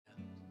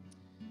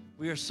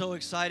We are so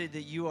excited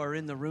that you are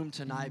in the room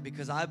tonight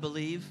because I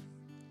believe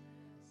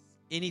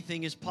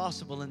anything is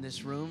possible in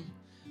this room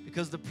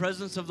because the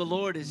presence of the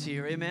Lord is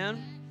here. Amen?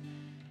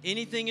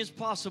 Anything is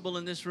possible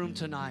in this room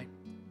tonight.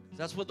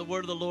 That's what the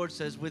word of the Lord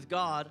says. With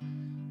God,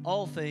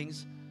 all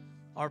things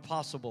are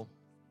possible.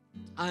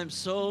 I am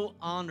so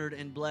honored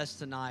and blessed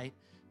tonight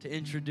to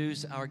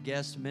introduce our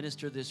guest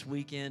minister this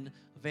weekend,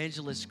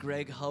 Evangelist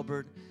Greg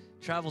Hubbard.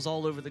 Travels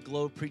all over the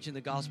globe preaching the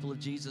gospel of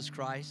Jesus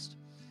Christ.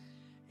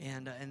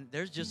 And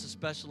there's just a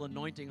special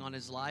anointing on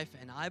his life.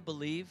 And I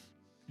believe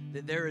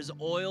that there is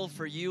oil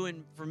for you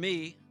and for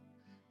me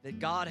that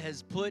God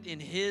has put in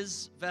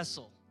his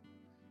vessel.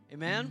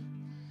 Amen?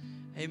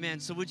 Amen.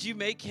 So would you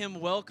make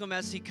him welcome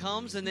as he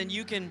comes? And then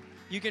you can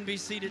be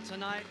seated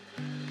tonight.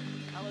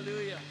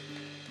 Hallelujah.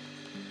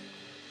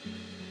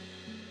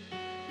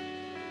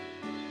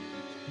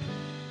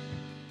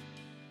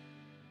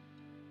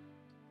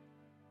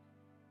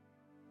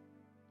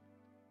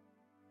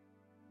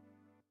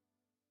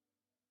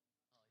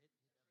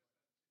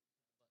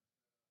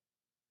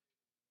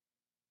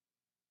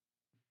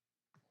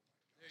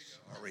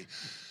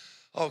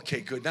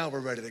 Okay, good. Now we're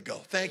ready to go.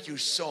 Thank you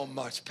so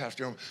much,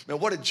 Pastor. Man,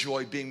 what a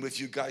joy being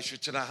with you guys here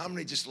tonight. How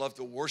many just love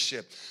to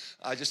worship?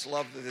 I just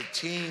love the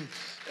team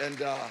and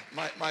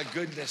my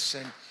goodness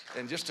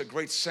and just a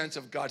great sense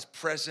of God's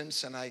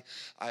presence. And I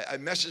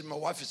messaged my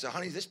wife and said,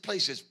 honey, this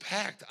place is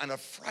packed on a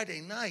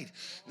Friday night.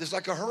 There's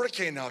like a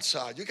hurricane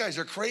outside. You guys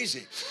are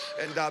crazy.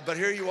 And but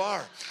here you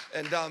are.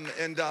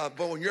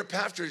 But when your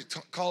pastor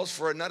calls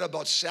for a night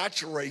about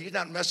Saturate, he's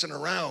not messing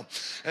around.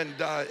 And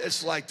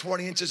it's like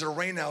 20 inches of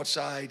rain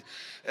outside.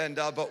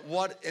 But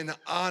what an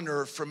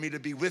honor for me to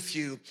be with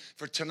you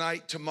for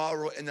tonight,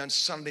 tomorrow, and then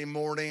Sunday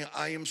morning.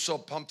 I am so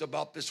pumped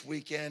about this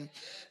weekend.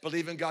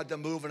 Believe in God to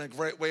move in a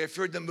great way. If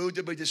you're in the mood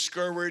to be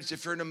discouraged,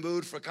 if you're in the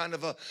mood for kind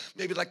of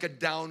maybe like a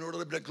down or a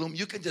little bit of gloom,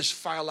 you can just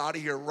file out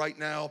of here right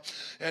now.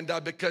 And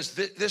because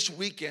this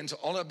weekend's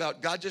all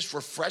about God just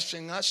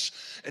refreshing us.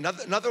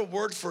 Another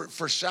word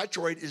for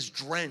saturate is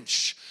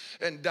drench.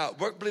 And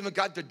we're believing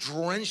God to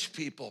drench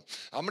people.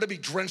 I'm going to be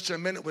drenched in a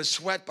minute with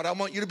sweat, but I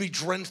want you to be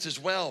drenched as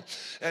well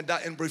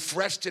and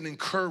refreshed and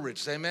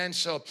encouraged. Amen.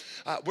 So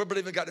we're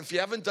believing God. If you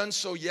haven't done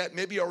so yet,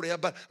 maybe you already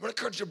have, but I'm going to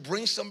encourage you to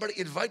bring somebody,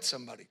 invite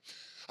somebody.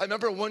 I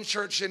remember one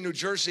church in New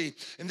Jersey,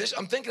 and this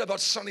I'm thinking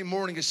about Sunday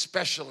morning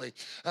especially.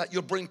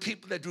 You'll bring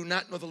people that do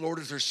not know the Lord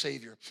as their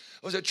Savior.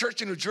 It was a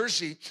church in New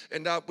Jersey,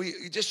 and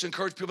we just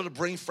encourage people to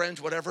bring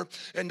friends, whatever.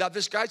 And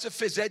this guy's a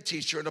phys ed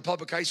teacher in a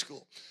public high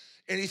school.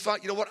 And he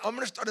thought, you know what, I'm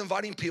going to start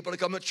inviting people to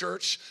come to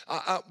church,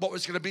 what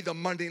was going to be the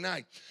Monday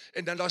night.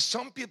 And then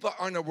some people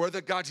aren't aware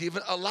that God's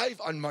even alive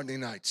on Monday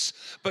nights.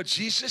 But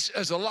Jesus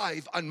is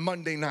alive on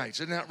Monday nights.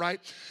 Isn't that right?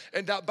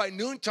 And by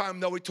noontime,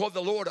 though, we told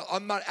the Lord,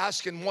 I'm not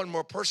asking one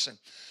more person.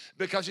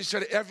 Because he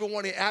said,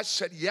 everyone he asked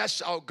said,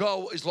 yes, I'll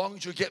go as long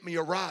as you get me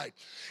a ride.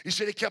 He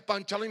said, he kept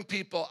on telling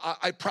people,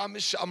 I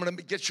promise you, I'm going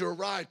to get you a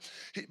ride.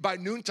 By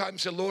noontime, he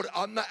said, Lord,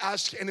 I'm not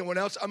asking anyone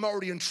else. I'm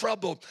already in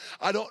trouble.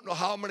 I don't know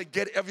how I'm going to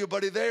get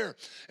everybody there.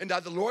 And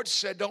the Lord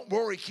said, don't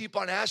worry, keep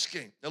on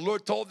asking. The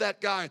Lord told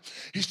that guy,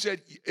 he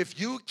said, if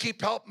you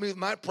keep helping me with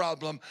my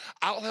problem,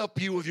 I'll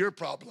help you with your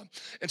problem.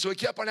 And so he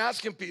kept on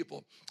asking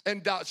people.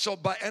 And so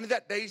by the end of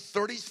that day,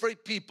 33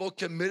 people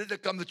committed to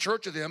come to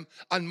church with him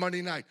on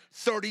Monday night.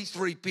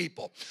 33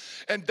 people.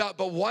 And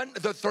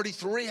the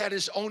 33 had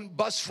his own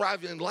bus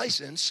driving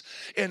license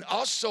and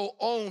also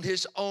owned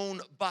his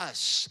own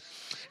bus.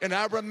 And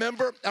I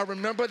remember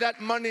that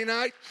Monday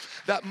night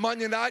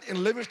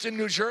in Livingston,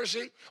 New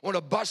Jersey, when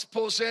a bus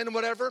pulls in,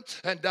 whatever,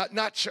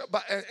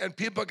 and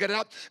people get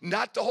out.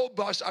 Not the whole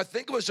bus. I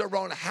think it was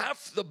around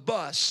half the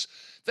bus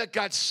that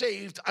got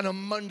saved on a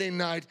Monday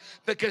night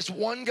because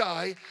one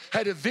guy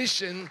had a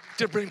vision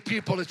to bring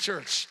people to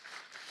church.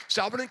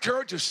 So I would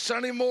encourage you,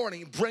 Sunday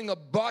morning, bring a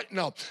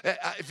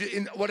if you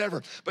in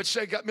whatever. But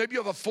say, God, maybe you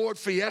have a Ford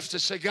Fiesta.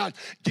 Say, God,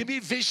 give me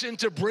vision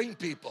to bring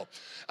people.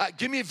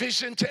 Give me a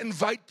vision to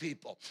invite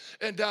people.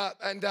 And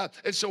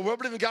so we're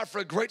believing God for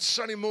a great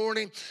Sunday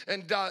morning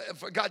and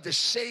for God to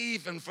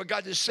save and for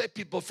God to set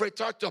people free.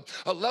 Talked to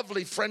a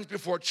lovely friend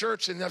before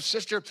church, and their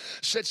sister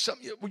said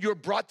something. You were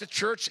brought to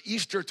church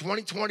Easter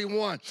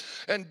 2021,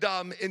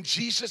 and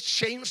Jesus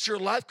changed her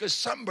life because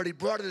somebody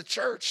brought her to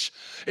church,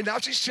 and now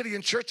she's sitting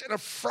in church on a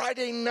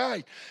Friday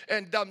night.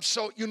 And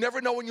so you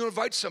never know when you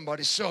invite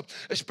somebody. So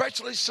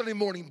especially Sunday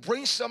morning,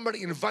 bring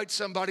somebody, invite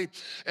somebody,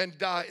 and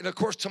of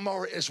course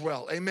tomorrow as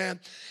well. Amen.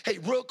 Hey,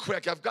 real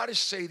quick, I've got to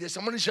say this.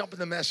 I'm going to jump in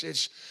the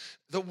message.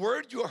 The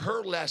word you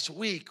heard last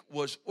week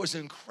was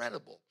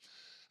incredible.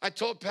 I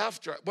told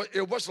Pastor,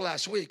 it was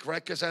last week,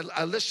 right? Because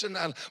I listen,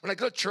 when I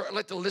go to church, I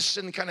like to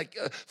listen, kind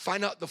of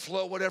find out the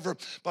flow, whatever.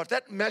 But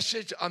that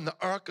message on the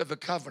Ark of the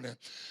Covenant,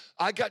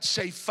 I got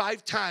saved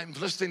 5 times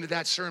listening to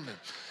that sermon.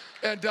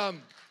 And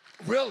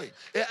Really,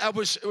 it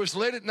was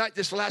late at night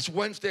this last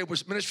Wednesday. I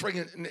was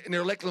ministering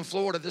near Lakeland,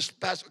 Florida this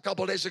past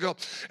couple of days ago,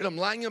 and I'm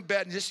lying in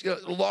bed and just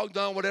logged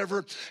on,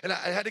 whatever, and I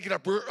had to get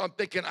up. I'm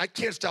thinking, I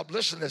can't stop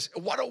listening to this.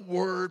 What a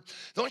word.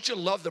 Don't you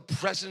love the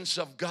presence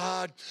of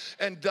God?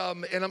 And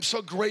I'm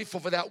so grateful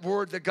for that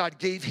word that God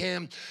gave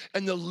him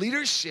and the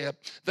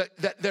leadership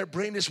that they're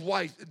bringing his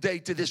wife day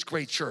to this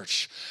great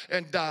church.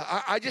 And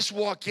I just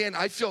walk in,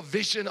 I feel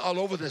vision all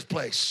over this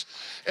place.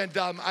 And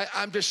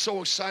I'm just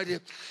so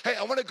excited. Hey,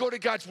 I want to go to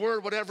God's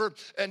word, whatever.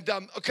 And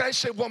can I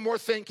say one more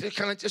thing?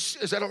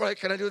 Is that all right?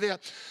 Can I do that?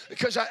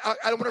 Because I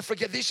don't want to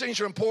forget. These things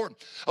are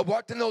important. I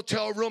walked in the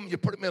hotel room. You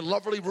put me in a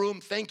lovely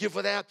room. Thank you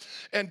for that.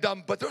 And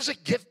but there was a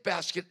gift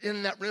basket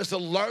in that room. It was the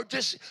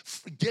largest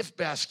gift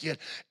basket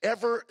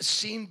ever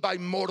seen by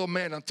mortal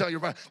man. I'll tell you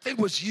right. It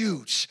was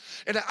huge.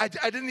 And I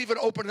didn't even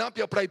open it up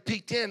yet, but I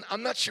peeked in.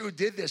 I'm not sure who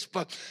did this,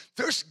 but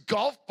there's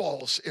golf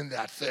balls in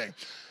that thing.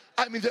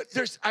 I mean,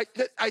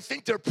 I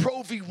think they're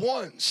Pro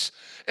V1s.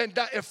 And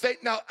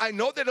I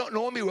know they don't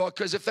know me well,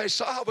 because if they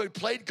saw how I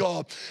played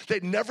golf,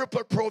 they'd never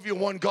put Pro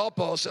V1 golf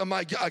balls on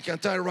I can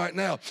tell you right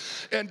now.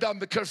 And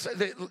because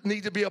they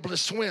need to be able to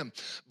swim.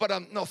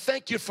 But no,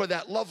 thank you for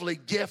that lovely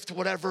gift,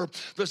 whatever.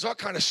 There's all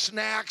kind of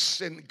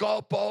snacks and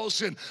golf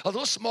balls and a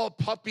little small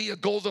puppy, a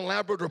golden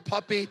Labrador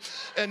puppy.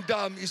 And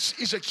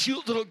he's a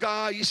cute little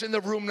guy. He's in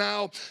the room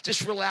now,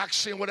 just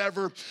relaxing,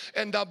 whatever.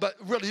 And but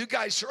really, you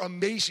guys are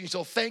amazing.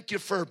 So thank you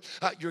for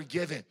your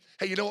giving.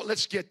 Hey, you know what?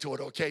 Let's get to it,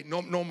 okay?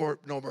 No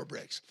more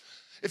breaks.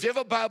 If you have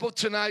a Bible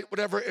tonight,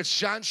 whatever, it's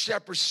John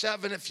chapter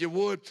 7, if you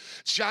would.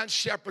 John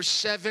chapter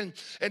 7.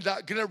 And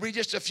I'm going to read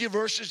just a few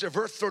verses,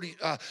 verse 30,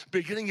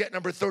 beginning at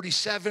number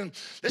 37.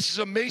 This is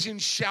an amazing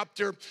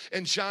chapter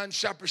in John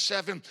chapter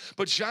 7.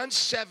 But John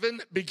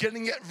 7,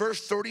 beginning at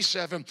verse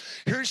 37,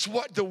 here's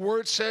what the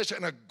word says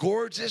on a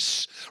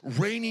gorgeous,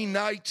 rainy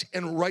night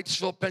in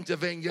Wrightsville,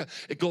 Pennsylvania.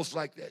 It goes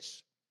like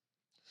this.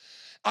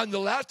 On the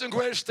last and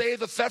greatest day of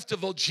the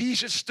festival,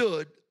 Jesus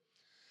stood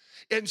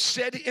and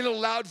said in a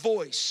loud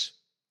voice,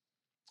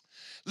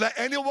 "Let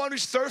anyone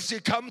who's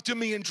thirsty come to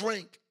me and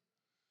drink.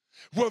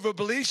 Whoever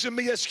believes in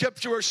me, as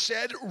Scripture has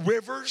said,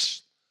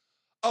 rivers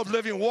of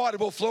living water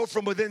will flow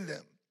from within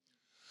them."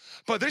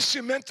 But this he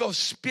meant the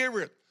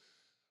Spirit,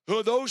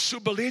 who those who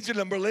believed in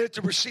him were later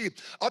to receive.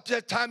 Up to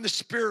that time, the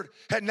Spirit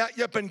had not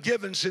yet been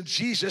given, since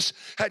Jesus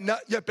had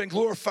not yet been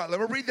glorified.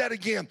 Let me read that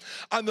again.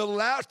 On the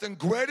last and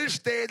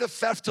greatest day of the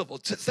festival,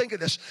 to think of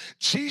this,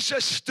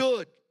 Jesus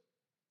stood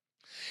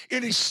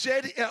and he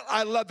said,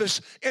 I love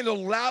this, in a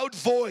loud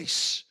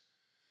voice,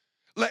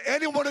 "Let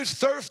anyone who's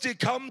thirsty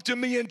come to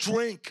me and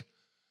drink.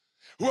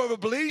 Whoever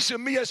believes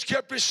in me, as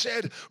Scripture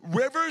said,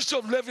 rivers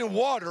of living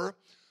water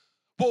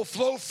will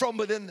flow from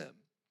within them."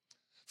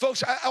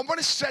 Folks, I want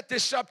to set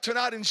this up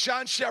tonight in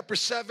John chapter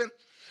 7.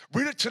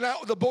 Read it tonight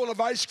with a bowl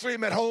of ice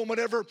cream at home,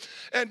 whatever.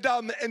 And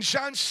in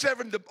John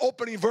 7, the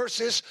opening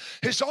verses,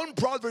 his own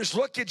brothers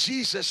looked at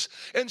Jesus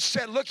and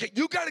said, "Look,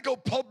 you got to go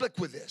public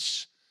with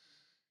this.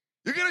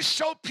 You're going to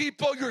show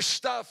people your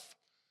stuff,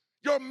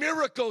 your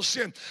miracles.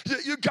 And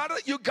you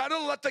gotta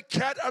let the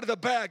cat out of the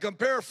bag." I'm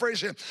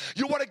paraphrasing.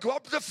 You want to go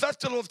up to the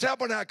Festival of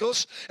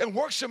Tabernacles and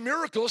work some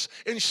miracles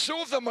and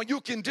show them what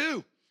you can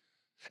do.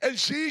 And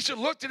Jesus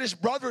looked at his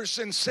brothers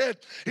and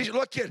said, he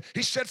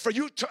said, "For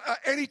you,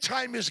 any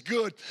time is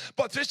good,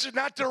 but this is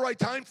not the right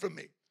time for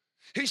me."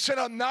 He said,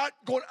 "I'm not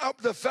going up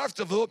to the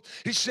festival."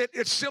 He said,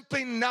 "It's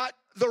simply not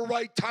the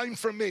right time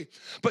for me.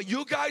 But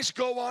you guys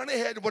go on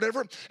ahead,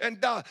 whatever."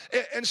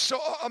 And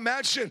so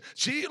imagine,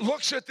 he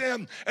looks at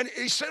them and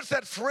he says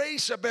that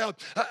phrase about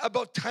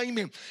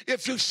timing.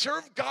 If you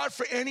serve God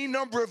for any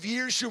number of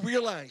years, you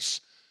realize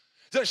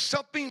there's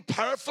something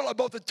powerful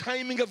about the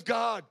timing of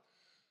God.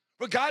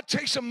 Where God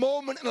takes a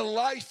moment in a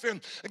life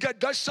and God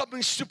does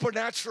something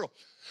supernatural.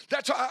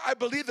 That's why I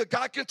believe that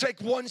God can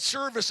take one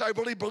service, I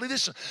believe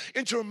this,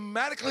 and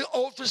dramatically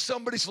alter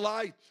somebody's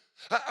life.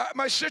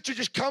 My sister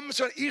just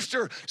comes on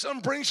Easter,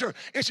 someone brings her,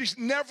 and she's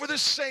never the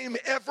same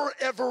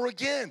ever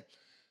again.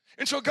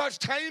 And so God's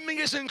timing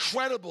is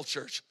incredible,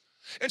 church.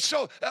 And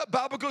so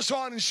Bible goes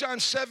on in John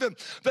 7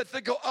 that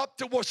they go up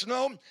to what's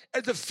known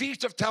as the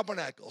Feast of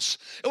Tabernacles.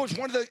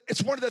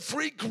 It's one of the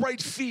three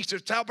great feasts.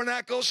 There's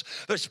Tabernacles,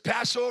 there's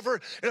Passover,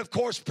 and of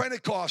course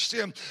Pentecost.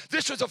 And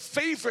this was a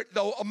favorite,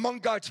 though, among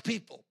God's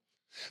people.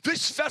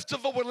 This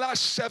festival would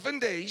last 7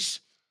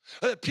 days.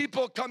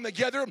 People come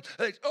together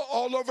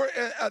all over,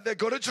 and they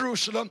go to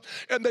Jerusalem,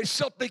 and they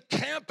simply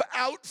camp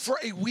out for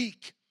a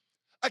week,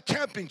 a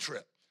camping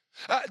trip.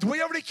 Do we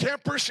have any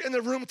campers in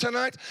the room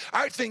tonight?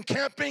 I think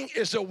camping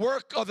is a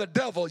work of the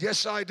devil.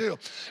 Yes, I do.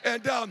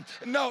 And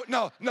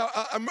no,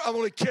 I'm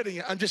only kidding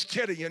you. I'm just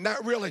kidding you.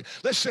 Not really.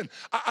 Listen,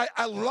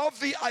 I love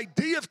the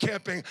idea of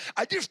camping.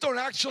 I just don't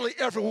actually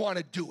ever want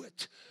to do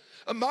it.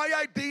 My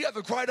idea of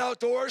the great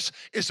outdoors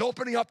is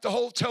opening up the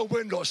hotel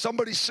window.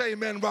 Somebody say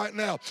amen right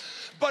now.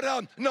 But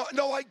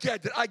no, I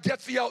get it. I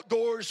get the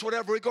outdoors,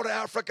 whatever. We go to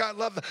Africa. I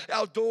love the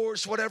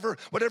outdoors, whatever.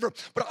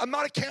 But I'm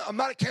not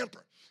a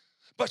camper.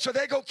 But so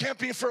they go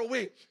camping for a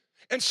week.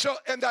 And so,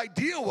 and the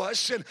idea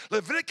was, and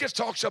Leviticus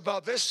talks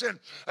about this, and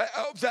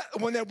that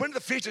when they went to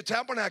the Feast of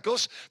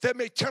Tabernacles, they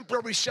made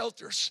temporary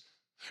shelters.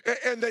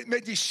 And they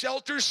made these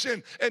shelters,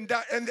 and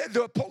they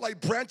would put like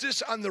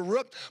branches on the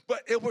roof,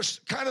 but it was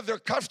kind of their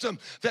custom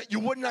that you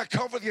would not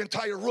cover the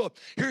entire roof.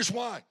 Here's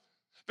why.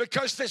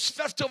 Because this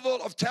festival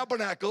of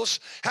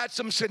tabernacles had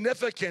some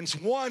significance.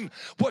 One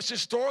was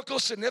historical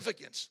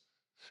significance.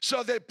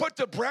 So they put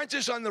the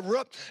branches on the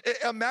roof.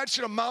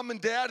 Imagine a mom and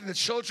dad and the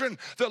children,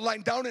 they're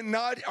lying down at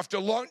night after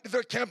long,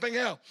 they're camping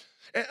out.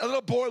 And a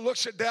little boy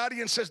looks at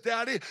daddy and says,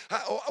 Daddy,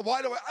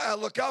 why do I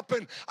look up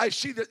and I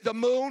see the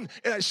moon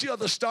and I see all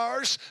the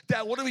stars?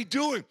 Dad, what are we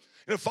doing?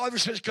 And the father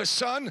says, because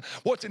son,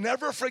 we're to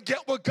never forget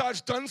what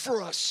God's done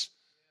for us.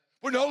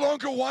 We're no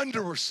longer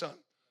wanderers, son.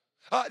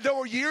 There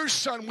were years,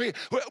 son, we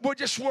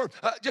just were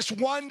just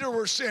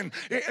wanderers in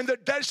the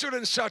desert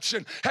and such,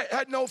 and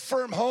had no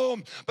firm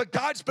home. But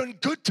God's been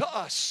good to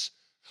us.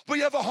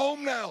 We have a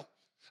home now.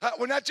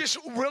 We're not just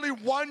really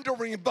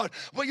wandering, but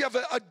we have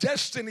a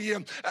destiny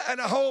and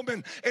a home.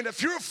 And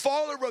if you're a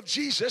follower of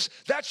Jesus,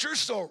 that's your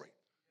story.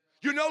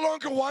 You're no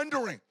longer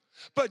wandering,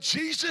 but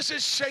Jesus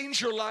has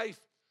changed your life.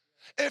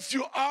 If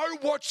you are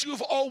what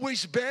you've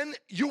always been,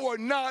 you are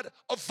not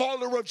a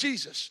follower of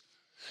Jesus.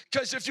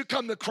 Because if you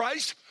come to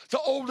Christ, the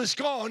old is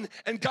gone,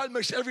 and God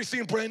makes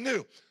everything brand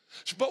new.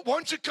 But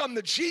once you come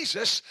to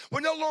Jesus, we're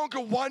no longer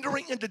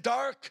wandering in the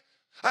dark.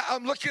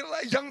 I'm looking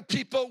at young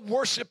people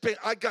worshiping.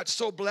 I got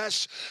so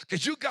blessed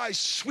because you guys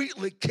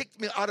sweetly kicked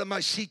me out of my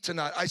seat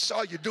tonight. I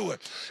saw you do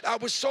it. I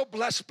was so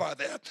blessed by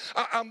that.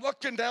 I'm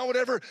looking down,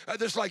 whatever.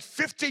 There's like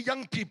 50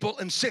 young people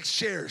in 6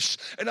 chairs,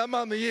 and I'm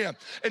on the end.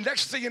 And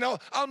next thing you know,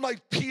 I'm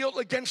like peeled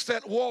against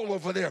that wall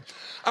over there.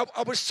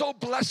 I was so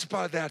blessed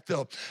by that,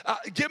 though.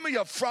 Give me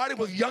a Friday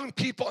with young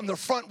people in the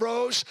front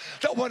rows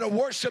that want to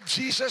worship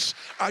Jesus.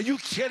 Are you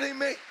kidding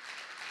me?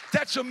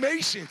 That's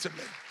amazing to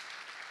me.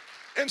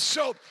 And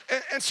so,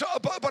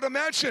 but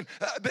imagine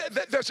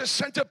there's a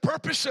sense of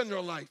purpose in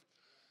their life.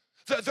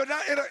 They're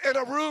not in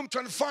a room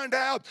trying to find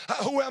out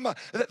who am I.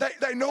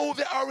 They know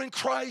they are in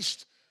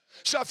Christ.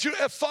 So if you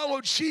have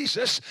followed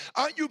Jesus,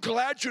 aren't you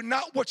glad you're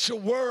not what you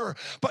were,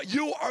 but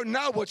you are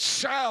now a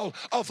child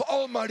of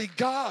Almighty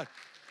God?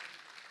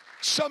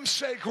 Some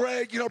say,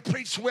 Greg,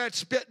 preach, sweat,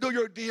 spit, do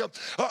your deal.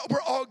 We're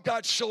all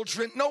God's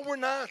children. No, we're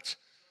not.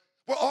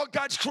 We're all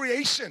God's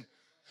creation.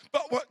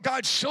 But what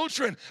God's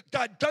children,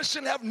 God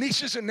doesn't have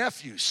nieces and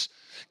nephews.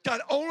 God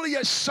only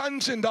has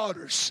sons and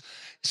daughters.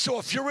 So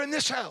if you're in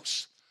this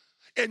house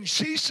and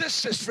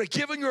Jesus has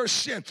forgiven your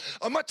sin,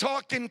 I'm not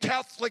talking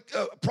Catholic,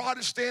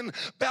 Protestant,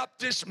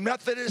 Baptist,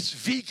 Methodist,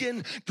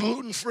 vegan,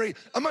 gluten-free.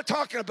 I'm not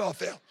talking about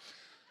that.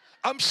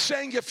 I'm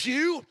saying if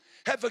you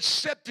have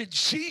accepted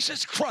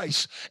Jesus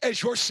Christ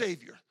as your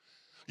Savior,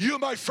 you,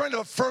 my friend,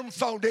 have a firm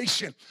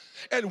foundation.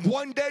 And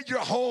one day your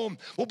home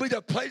will be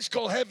the place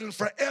called heaven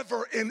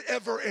forever and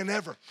ever and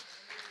ever.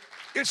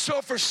 And so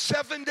for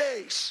 7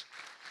 days,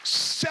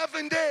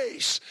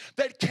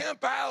 they'd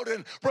camp out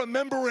and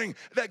remembering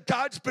that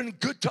God's been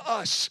good to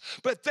us.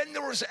 But then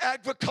there was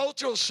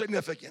agricultural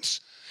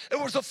significance.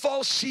 It was the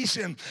fall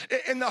season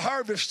in the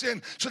harvest,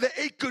 and so they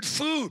ate good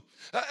food.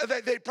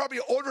 They probably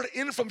ordered it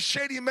in from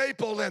Shady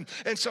Maple and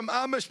some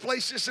Amish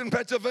places in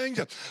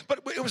Pennsylvania.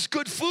 But it was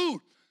good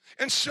food.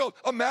 And so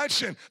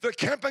imagine they're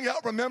camping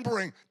out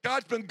remembering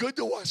God's been good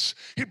to us.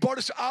 He brought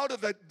us out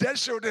of the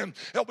desert, and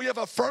we have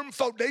a firm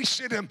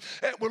foundation, and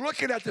we're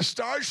looking at the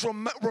stars,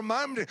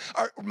 remembering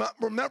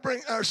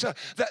ourselves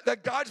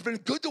that God's been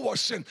good to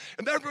us, and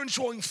they're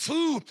enjoying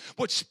food,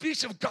 which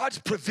speaks of God's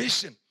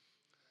provision.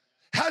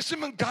 Hasn't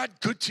been God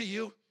good to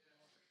you?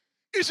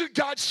 Isn't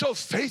God so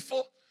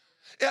faithful?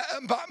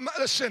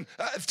 Listen,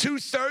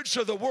 2/3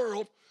 of the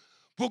world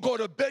will go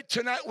to bed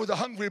tonight with a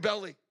hungry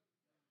belly.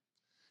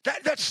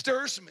 That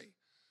stirs me.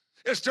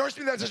 It stirs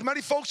me that there's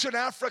many folks in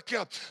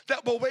Africa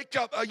that will wake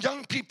up,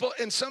 young people,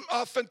 and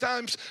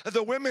oftentimes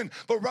the women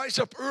will rise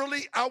up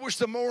early hours of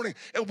the morning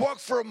and walk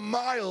for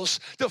miles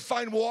to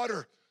find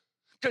water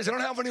because they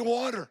don't have any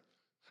water.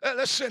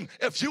 Listen,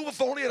 if you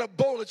have only had a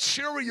bowl of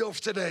Cheerios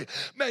today,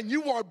 man,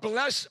 you are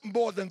blessed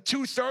more than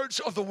 2/3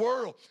 of the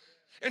world.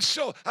 And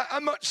so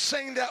I'm not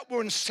saying that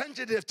we're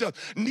insensitive to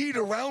need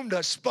around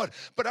us, but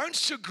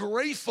aren't you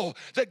grateful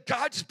that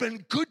God's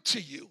been good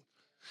to you?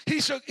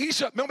 He's a,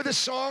 remember this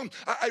song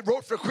I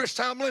wrote for Chris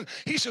Tomlin?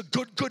 He's a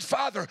good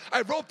father.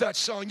 I wrote that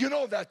song. You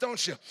know that,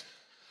 don't you?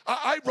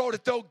 I wrote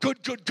it though, good.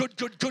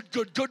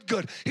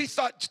 He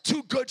thought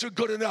 2 goods are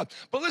good enough.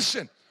 But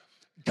listen,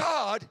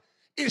 God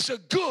is a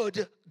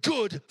good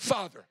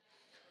father.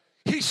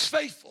 He's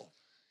faithful.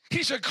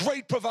 He's a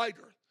great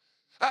provider.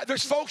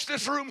 There's folks in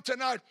this room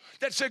tonight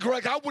that say,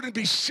 Greg, I wouldn't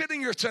be sitting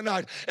here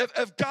tonight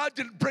if God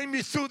didn't bring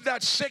me through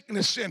that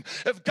sickness and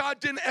if God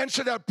didn't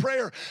answer that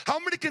prayer. How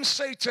many can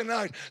say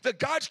tonight that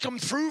God's come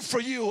through for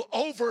you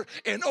over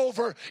and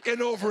over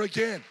and over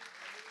again?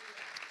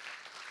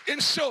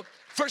 And so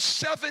for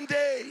 7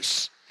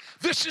 days,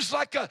 this is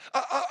like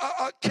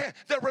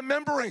they're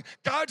remembering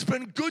God's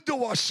been good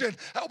to us and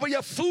we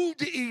have food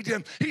to eat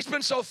and He's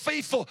been so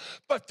faithful.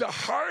 But the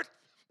heart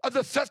of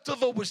the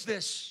festival was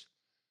this.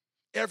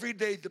 every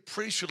day the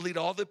priest would lead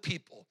all the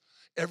people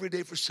every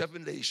day for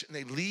 7 days. And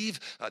they'd leave,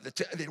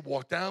 they'd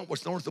walk down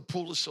what's known as the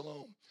pool of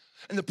Siloam.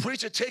 And the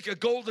priest would take a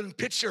golden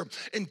pitcher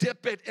and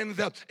dip it in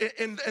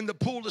the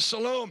pool of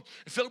Siloam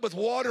and fill it with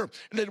water.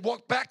 And they'd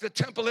walk back to the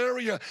temple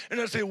area. And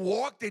as they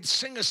walked, they'd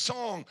sing a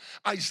song,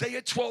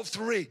 Isaiah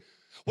 12:3,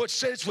 which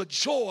says, with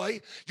joy,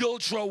 you'll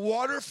draw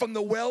water from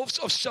the wells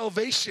of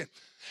salvation.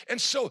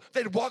 And so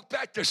they'd walk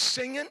back, they're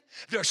singing,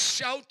 they're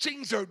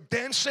shouting, they're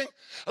dancing.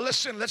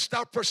 Listen, let's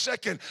stop for a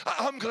second.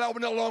 I'm glad we're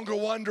no longer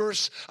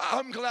wanderers.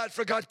 I'm glad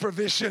for God's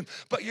provision.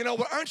 But you know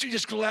what? Aren't you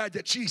just glad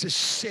that Jesus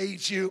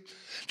saved you?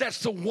 That's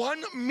the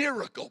one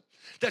miracle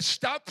that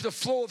stops the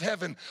flow of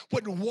heaven.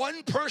 When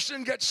one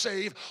person gets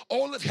saved,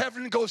 all of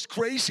heaven goes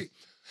crazy.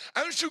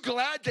 Aren't you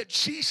glad that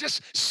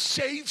Jesus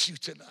saves you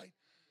tonight?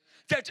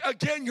 That,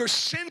 again, your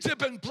sins have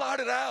been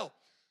blotted out.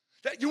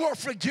 That you are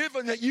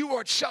forgiven, that you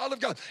are a child of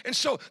God. And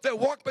so they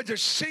walk by, they're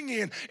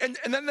singing, and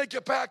then they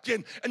get back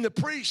in, and the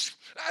priest,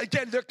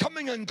 again, they're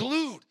coming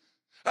unglued.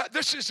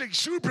 This is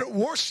exuberant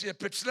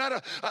worship. It's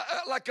not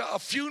like a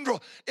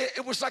funeral.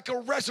 It was like a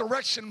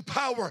resurrection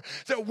power.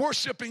 They're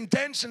worshiping,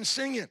 dancing,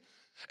 singing.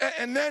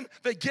 And then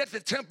they get to the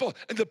temple,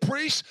 and the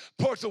priest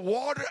pours the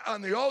water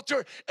on the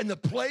altar, and the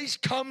place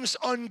comes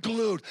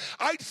unglued.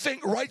 I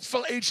think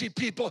rightful AG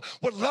people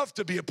would love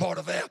to be a part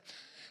of that.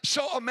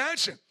 So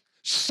imagine,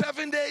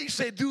 7 days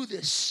they do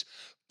this,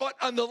 but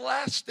on the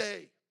last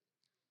day,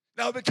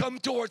 now we come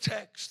to our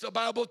text. The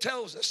Bible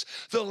tells us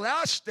the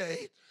last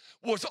day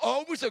was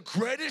always the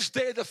greatest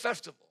day of the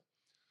festival,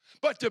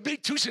 but there be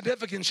two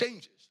significant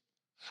changes.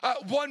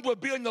 One would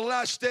be on the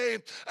last day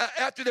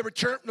after they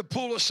returned from the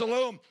pool of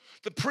Siloam.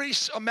 The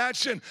priests,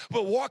 imagine,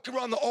 will walk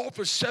around the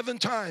altar 7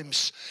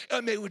 times,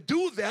 and they would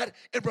do that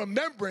in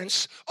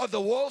remembrance of the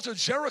walls of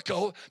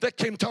Jericho that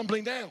came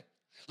tumbling down.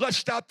 Let's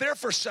stop there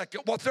for a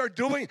second. What they're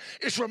doing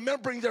is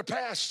remembering their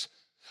past.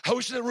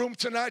 Who's in the room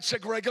tonight? Say,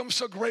 Greg, I'm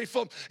so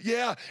grateful.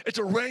 Yeah, it's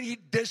a rainy,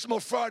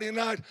 dismal Friday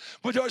night,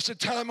 but there was a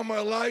time in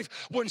my life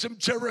when some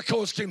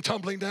Jerichos came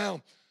tumbling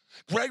down.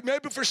 Greg,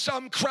 maybe for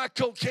some, crack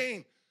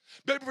cocaine.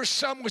 Maybe for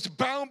some was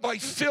bound by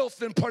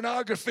filth and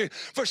pornography.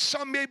 For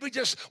some, maybe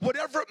just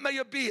whatever it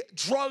may be,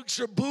 drugs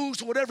or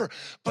booze or whatever.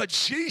 But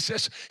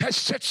Jesus has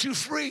set you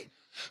free.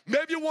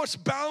 Maybe you're once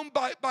bound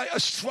by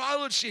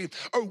astrology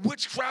or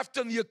witchcraft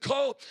and the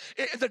occult.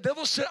 And the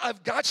devil said,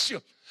 I've got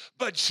you.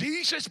 But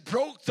Jesus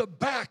broke the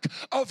back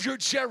of your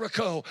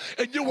Jericho,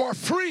 and you are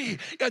free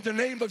in the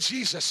name of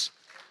Jesus.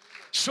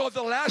 So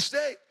the last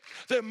day,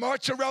 they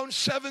marched around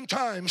 7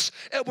 times.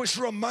 It was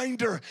a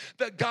reminder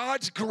that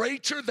God's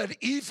greater than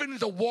even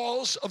the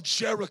walls of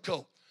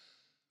Jericho.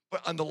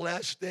 But on the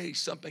last day,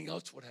 something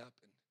else would happen.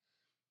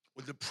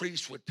 When the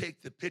priest would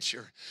take the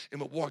pitcher and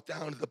would walk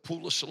down to the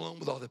pool of Siloam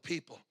with all the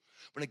people.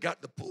 When he got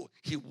in the pool,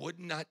 he would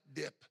not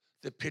dip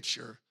the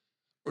pitcher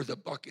or the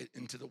bucket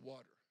into the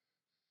water.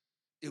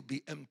 It would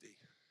be empty.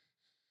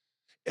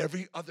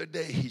 Every other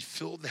day, he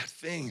filled that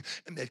thing,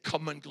 and they'd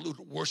come unglued,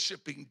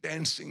 worshiping,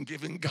 dancing,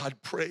 giving God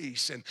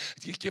praise, and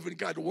giving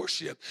God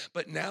worship.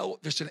 But now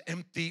there's an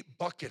empty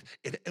bucket,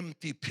 an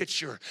empty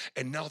pitcher,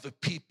 and now the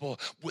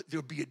people,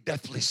 there'll be a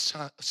deathly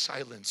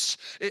silence.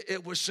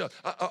 It was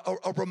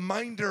a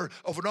reminder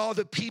of when all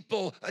the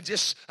people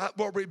just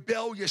were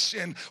rebellious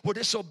and were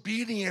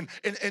disobedient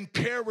and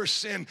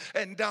perished, and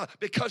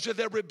because of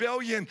their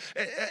rebellion,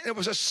 it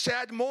was a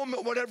sad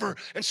moment, whatever.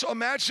 And so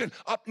imagine,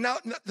 up now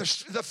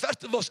the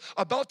festival's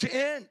about to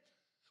end,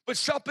 but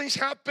something's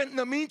happened in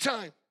the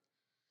meantime.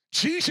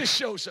 Jesus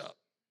shows up.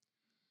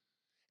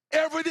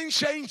 Everything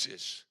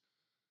changes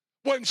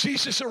when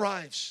Jesus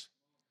arrives.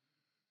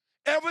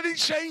 Everything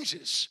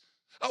changes.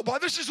 Well,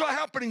 this is what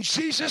happening.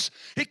 Jesus,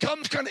 he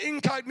comes kind of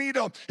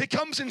incognito. He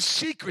comes in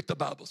secret, the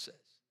Bible says.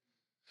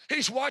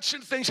 He's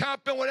watching things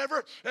happen,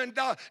 whatever, and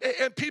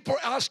people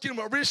are asking him,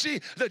 where is he?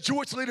 The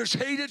Jewish leaders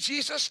hated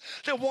Jesus.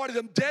 They wanted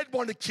him dead,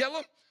 wanted to kill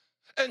him.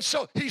 And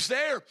so he's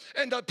there,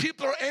 and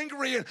people are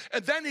angry,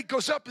 and then he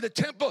goes up to the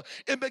temple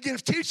and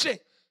begins teaching.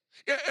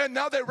 And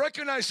now they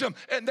recognize him,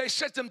 and they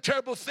said them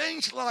terrible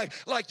things like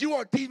you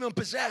are demon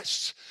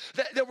possessed.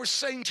 They were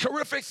saying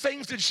terrific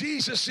things to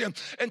Jesus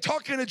and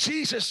talking to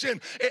Jesus and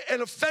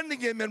offending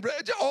him and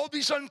all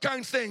these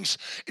unkind things.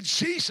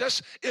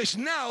 Jesus is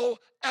now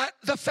at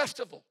the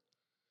festival.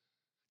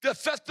 The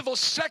festival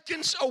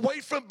seconds away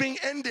from being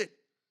ended.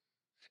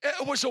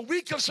 It was a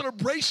week of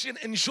celebration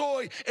and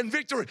joy and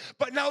victory.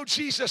 But now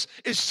Jesus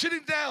is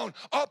sitting down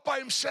all by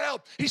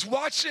himself. He's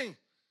watching.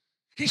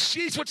 He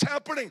sees what's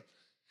happening.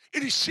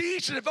 And he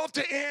sees it about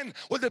to end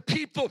with the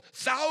people,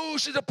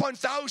 thousands upon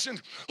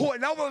thousands, who are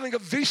now having a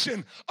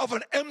vision of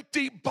an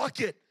empty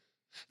bucket.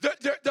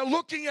 They're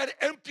looking at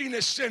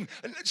emptiness and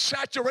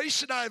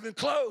saturation, not even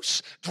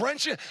close,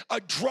 drenching a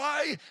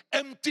dry,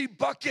 empty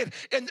bucket.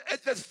 And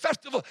the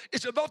festival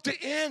is about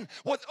to end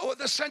with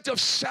a sense of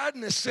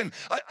sadness. And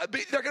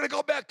they're going to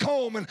go back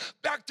home and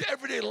back to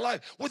everyday life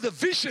with a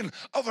vision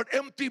of an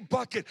empty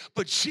bucket.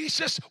 But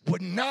Jesus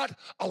would not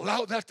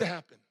allow that to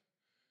happen.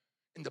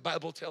 And the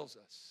Bible tells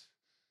us,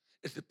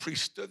 as the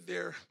priest stood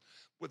there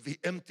with the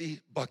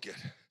empty bucket,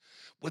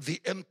 with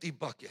the empty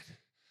bucket,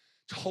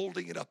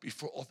 holding it up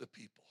before all the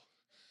people,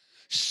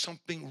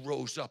 something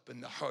rose up in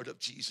the heart of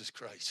Jesus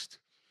Christ.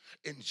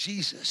 And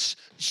Jesus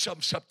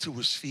jumps up to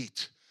his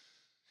feet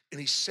and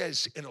he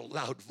says in a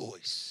loud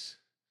voice,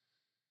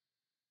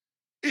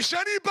 is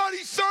anybody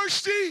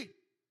thirsty?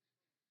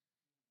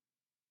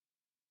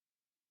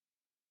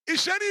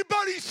 Is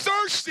anybody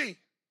thirsty?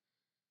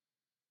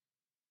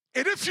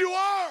 And if you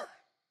are,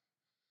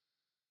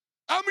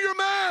 I'm your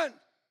man.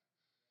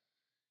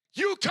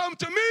 You come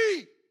to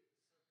me,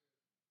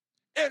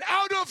 and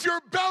out of your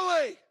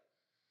belly,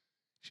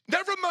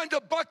 never mind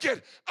a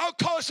bucket, I'll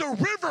cause a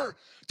river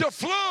to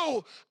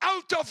flow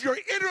out of your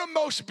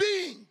innermost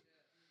being.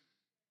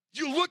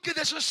 You look at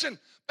this, listen,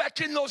 back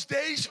in those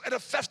days at a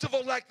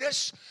festival like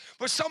this,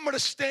 for someone to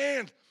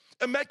stand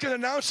and make an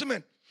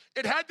announcement,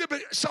 it had to be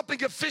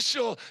something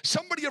official,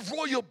 somebody of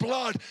royal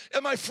blood.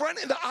 And my friend,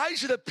 in the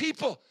eyes of the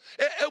people,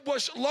 it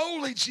was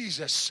lowly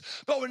Jesus.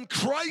 But when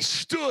Christ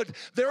stood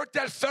there at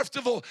that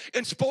festival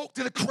and spoke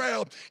to the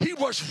crowd, he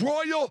was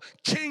royal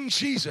King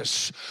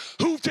Jesus,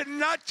 who did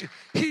not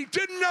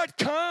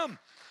come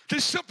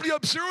to simply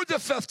observe the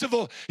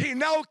festival. He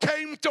now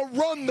came to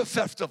run the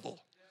festival.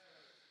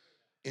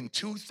 In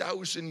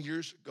 2,000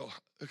 years ago,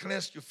 can I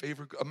ask you a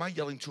favor? Am I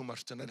yelling too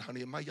much tonight,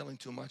 honey? Am I yelling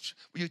too much?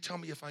 Will you tell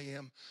me if I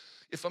am?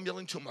 If I'm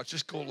yelling too much,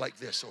 just go like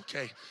this,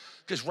 okay?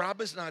 Because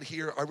Robin's not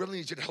here. I really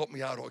need you to help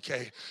me out,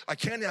 okay? I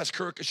can't ask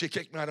her because she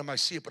kicked me out of my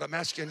seat, but I'm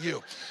asking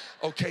you,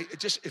 okay?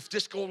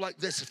 Just go like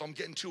this if I'm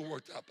getting too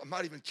worked up. I'm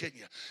not even kidding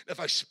you. If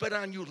I spit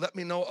on you, let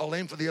me know. I'll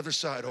aim for the other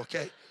side,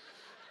 okay?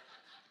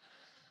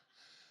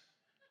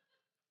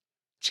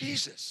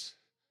 Jesus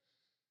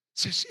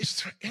says,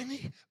 is there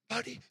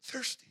anybody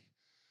thirsty?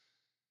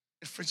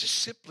 And friends, just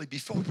simply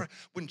before we pray,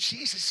 when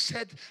Jesus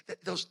said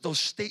that those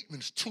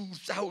statements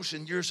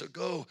 2,000 years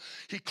ago,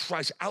 he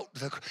cries out.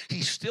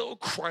 He's still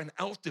crying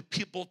out to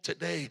people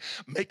today,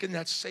 making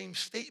that same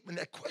statement,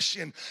 that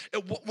question.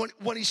 And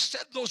when he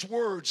said those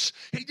words,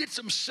 he did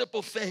some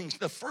simple things.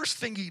 The first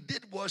thing he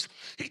did was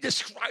he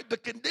described the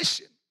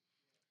condition.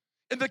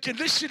 And the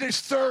condition is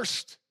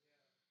thirst.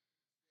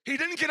 He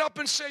didn't get up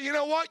and say, you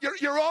know what,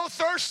 you're all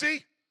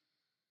thirsty.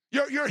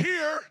 You're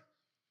here.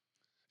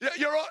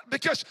 You're all,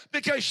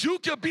 because you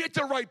can be at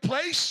the right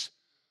place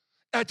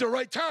at the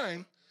right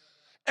time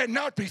and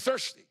not be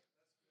thirsty.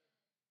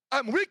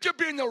 We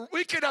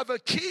could have a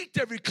key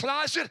to every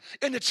closet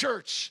in the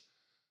church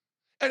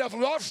and have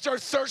lost our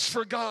thirst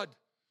for God.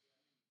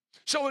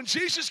 So when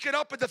Jesus get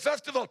up at the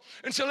festival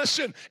and said,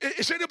 listen,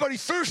 is anybody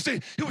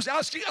thirsty? He was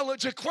asking a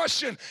legit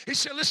question. He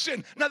said,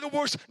 listen, in other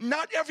words,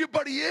 not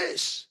everybody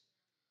is.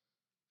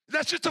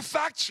 That's just a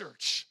fact,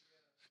 church.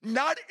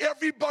 Not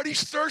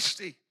everybody's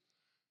thirsty.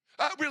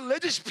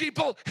 Religious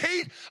people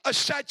hate a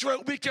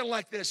Saturate weekend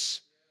like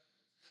this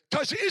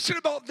because it isn't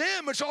about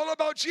them. It's all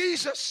about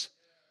Jesus.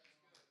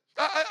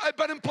 I've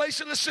been in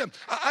places, listen,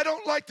 I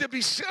don't like to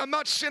be, I'm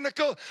not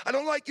cynical. I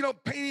don't like,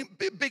 painting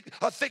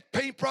a thick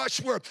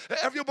paintbrush where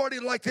everybody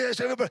like this.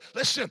 Everybody,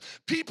 listen,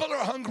 people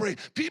are hungry.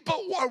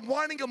 People are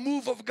wanting a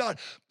move of God.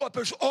 But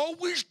there's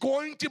always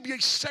going to be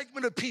a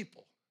segment of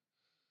people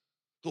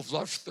who've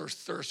lost their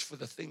thirst for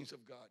the things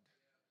of God.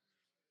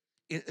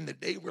 In the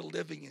day we're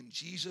living in,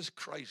 Jesus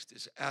Christ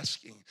is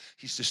asking,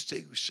 he's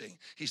distinguishing,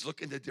 he's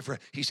looking at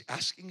he's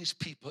asking his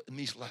people in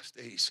these last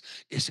days,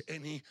 is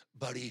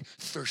anybody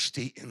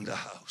thirsty in the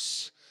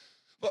house?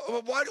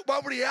 Well, why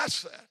would he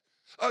ask that?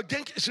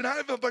 Again, so not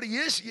everybody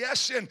is,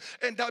 yes,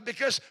 and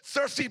because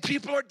thirsty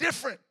people are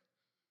different.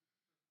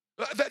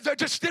 They're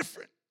just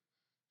different.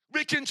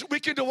 We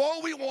can do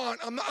all we want.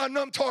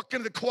 I'm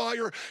talking to the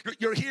choir.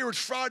 You're here. It's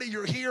Friday.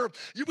 You're here.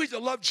 You either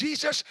love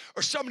Jesus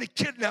or somebody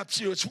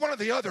kidnaps you. It's one or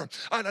the other.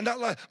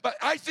 But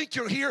I think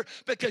you're here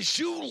because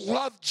you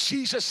love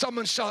Jesus.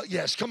 Someone shout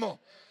yes. Come on.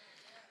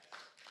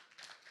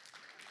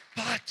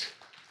 But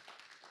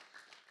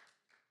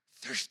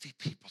thirsty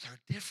people are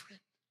different.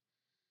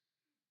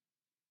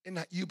 And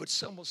not you, but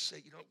some will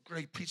say,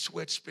 great Pete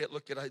Sweatspit,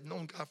 look, I've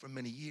known God for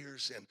many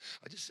years, and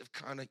I just have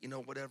kind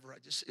of, whatever.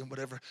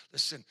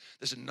 Listen,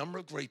 there's a number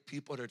of great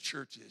people at our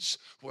churches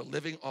who are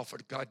living off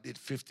what God did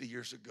 50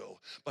 years ago,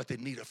 but they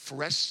need a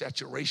fresh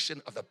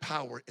saturation of the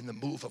power and the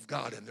move of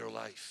God in their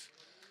life.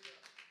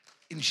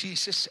 And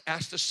Jesus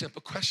asked a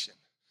simple question.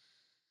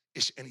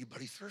 Is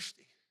anybody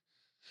thirsty?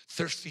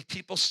 Thirsty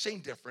people sing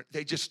different.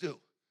 They just do.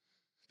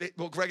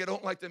 Well, Greg, I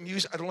don't like the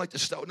music. I don't like the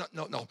stuff.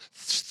 No.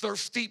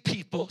 Thirsty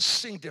people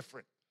sing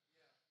different.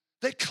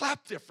 They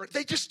clap different.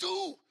 They just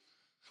do.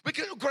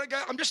 Greg,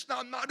 I'm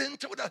not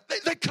into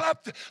it. They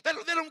clap. They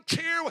don't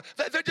care.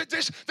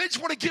 They just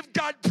want to give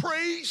God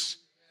praise.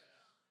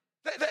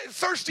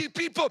 Thirsty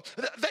people,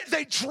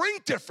 they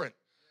drink different.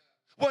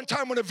 One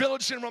time in a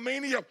village in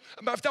Romania,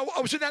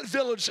 I was in that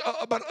village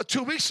about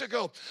 2 weeks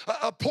ago,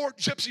 a poor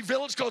gypsy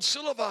village called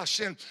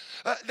Silavas. And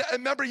I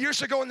remember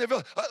years ago in the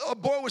village, a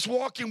boy was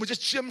walking with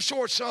just gym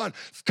shorts on,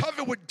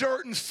 covered with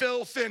dirt and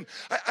filth, and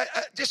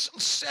just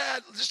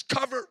sad, just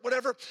covered,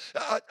 whatever.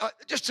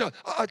 Just a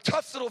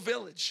tough little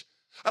village.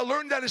 I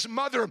learned that his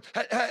mother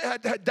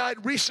had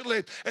died recently,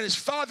 and his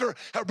father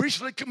had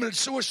recently committed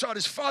suicide.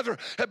 His father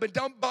had been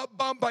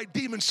bound by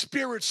demon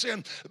spirits,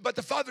 but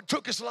the father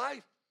took his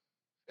life.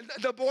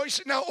 The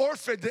boy's now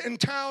orphaned in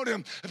town,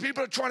 and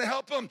people are trying to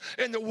help him.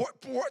 And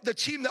the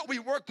team that we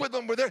work with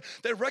him were there.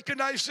 They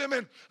recognized him,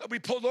 and we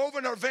pulled over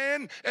in our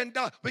van, and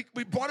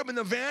we brought him in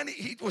the van.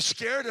 He was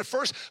scared at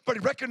first, but he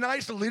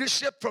recognized the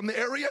leadership from the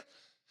area.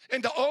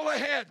 And all I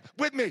had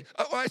with me,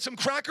 I had some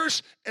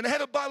crackers, and I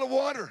had a bottle of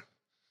water.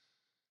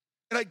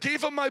 And I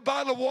gave him my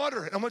bottle of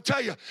water. And I'm going to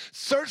tell you,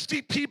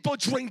 thirsty people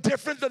drink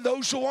different than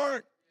those who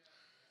aren't.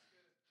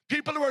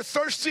 People who are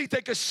thirsty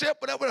take a sip,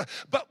 whatever.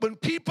 But when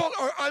people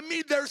are,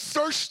 they're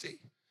thirsty.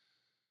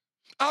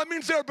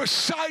 They're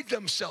beside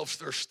themselves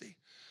thirsty.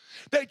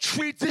 They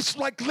treat this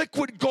like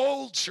liquid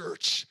gold,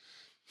 church.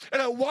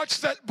 And I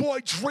watched that boy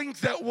drink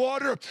that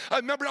water. I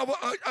remember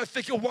I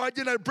thinking, why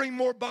didn't I bring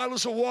more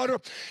bottles of water?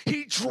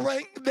 He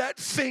drank that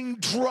thing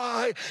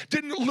dry,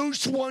 didn't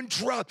lose one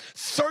drop.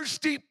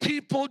 Thirsty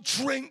people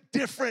drink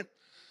different.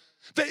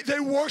 They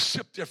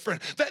worship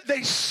different.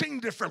 They sing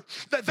different.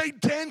 They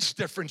dance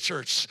different,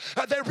 church.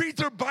 They read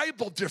their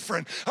Bible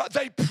different.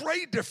 They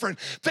pray different.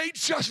 They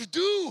just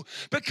do,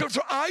 because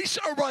their eyes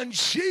are on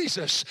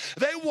Jesus.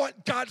 They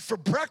want God for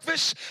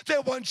breakfast. They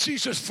want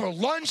Jesus for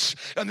lunch.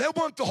 And they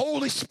want the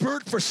Holy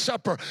Spirit for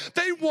supper.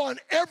 They want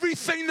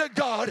everything that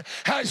God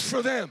has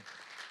for them.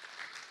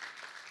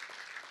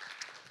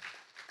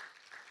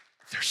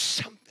 There's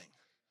something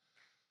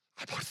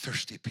about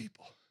thirsty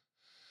people.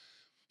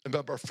 I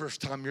remember our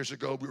first time years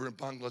ago, we were in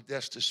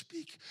Bangladesh to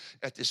speak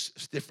at this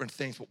different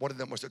things, but one of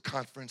them was a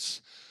conference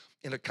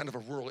in a kind of a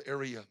rural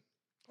area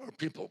where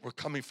people were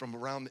coming from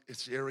around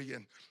this area,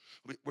 and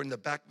we're in the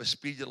back of a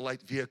speed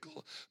light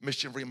vehicle.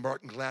 Missionary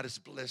Mark and Gladys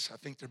Bliss, I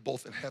think they're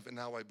both in heaven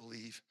now, I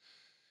believe.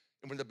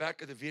 And we're in the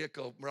back of the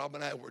vehicle. Rob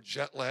and I were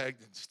jet lagged,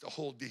 and it's the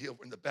whole deal.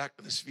 We're in the back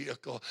of this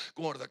vehicle,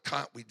 going to the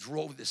camp. We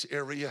drove this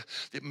area.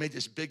 They made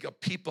this big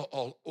of people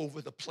all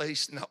over the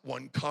place. Not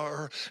one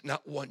car,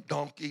 not one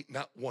donkey,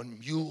 not one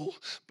mule,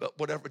 but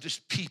whatever,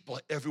 just people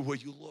everywhere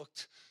you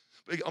looked.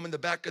 I'm in the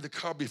back of the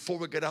car. Before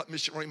we get out,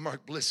 Missionary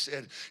Mark Bliss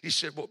said,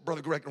 well,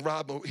 Brother Greg and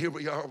Rob, here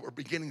we are. We're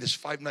beginning this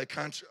 5-night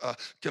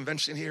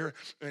convention here,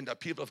 and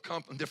people have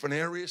come from different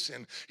areas.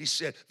 And he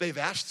said, they've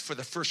asked for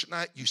the first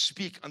night you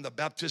speak on the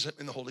baptism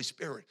in the Holy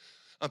Spirit.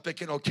 I'm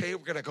thinking, okay,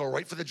 we're going to go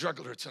right for the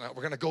jugular tonight.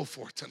 We're going to go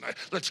for it tonight.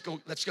 Let's go.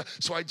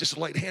 So I just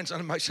laid hands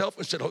on myself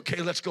and said,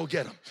 okay, let's go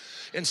get him.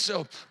 And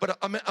so, but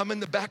I'm in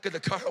the back of the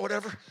car or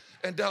whatever,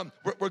 and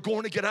we're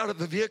going to get out of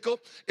the vehicle,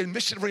 and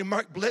Missionary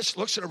Mark Bliss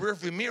looks in the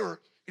rearview mirror,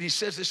 and he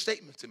says this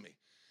statement to me.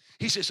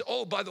 He says,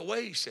 oh, by the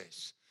way, he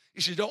says,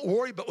 don't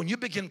worry, but when you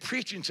begin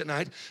preaching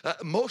tonight,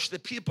 most of the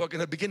people are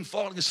going to begin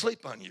falling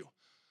asleep on you.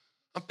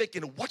 I'm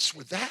thinking, what's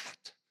with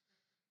that?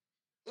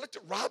 I looked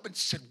at Rob and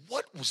said,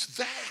 what was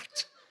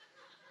that?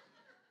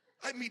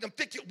 I'm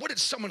thinking, what did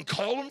someone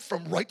call him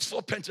from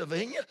Wrightsville,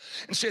 Pennsylvania,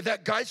 and say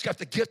that guy's got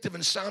the gift of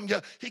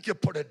insomnia? He could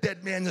put a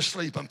dead man to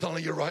sleep, I'm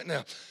telling you right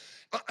now.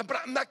 But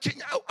I'm not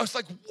kidding. I was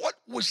like, what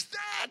was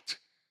that?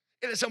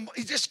 And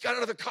he just got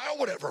out of the car or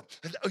whatever.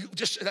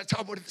 That's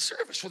how I went to the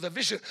service with a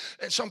vision.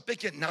 And so I'm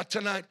thinking, not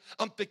tonight.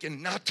 I'm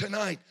thinking, not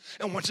tonight.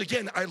 And once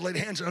again, I laid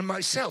hands on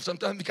myself.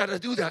 Sometimes you got to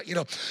do that,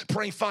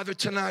 Praying, Father,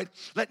 tonight,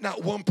 let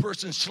not one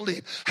person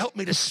sleep. Help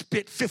me to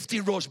spit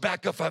 50 rows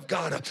back if I've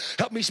got to.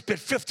 Help me spit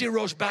 50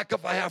 rows back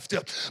if I have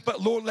to.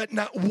 But Lord, let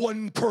not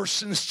one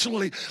person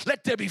sleep.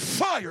 Let there be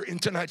fire in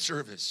tonight's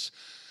service.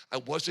 I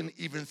wasn't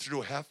even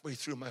halfway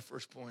through my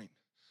first point.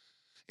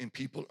 And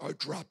people are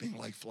dropping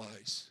like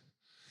flies.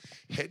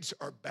 Heads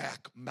are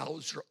back,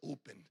 mouths are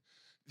open.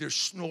 They're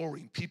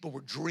snoring. People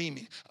were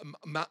dreaming.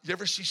 You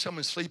ever see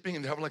someone sleeping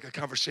and they're having like a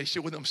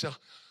conversation with themselves?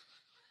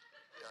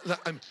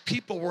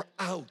 People were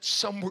out.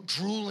 Some were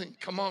drooling.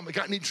 Come on, we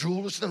got any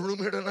droolers in the room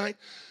here tonight?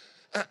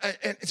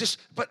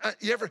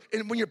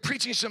 And when you're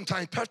preaching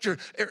sometimes, Pastor,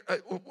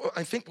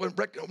 I think when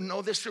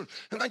know this too,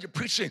 and then you're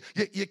preaching,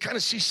 you kind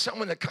of see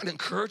someone that kind of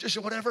encourages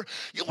you, whatever.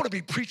 You want to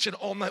be preaching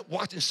all night,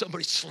 watching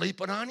somebody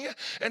sleeping on you,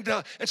 and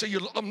so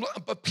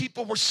but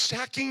people were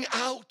sacking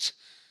out.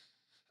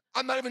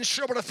 I'm not even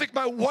sure, but I think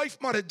my wife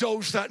might have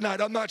dozed that night.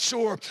 I'm not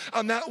sure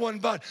on that one,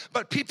 but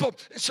people.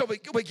 So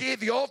we gave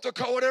the altar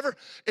call, whatever.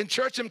 In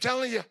church, I'm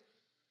telling you,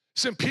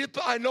 some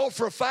people I know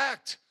for a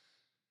fact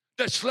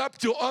that slept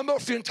through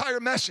almost the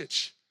entire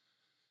message,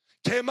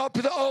 came up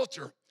to the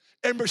altar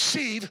and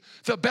received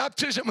the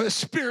baptism of the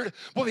Spirit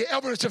with the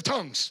evidence of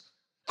tongues.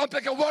 I'm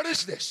thinking, what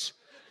is this?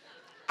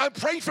 I'm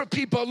praying for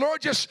people.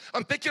 Lord,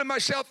 I'm thinking to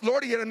myself,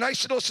 Lord, he had a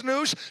nice little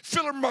snooze.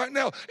 Fill him right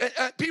now.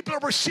 And people are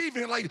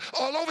receiving it like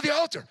all over the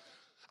altar.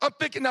 I'm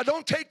thinking, now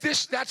don't take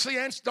this, that's the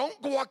answer. Don't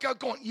walk out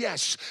going,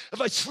 yes, if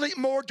I sleep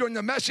more during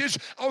the message,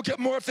 I'll get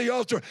more at the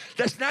altar.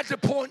 That's not the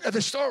point of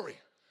the story.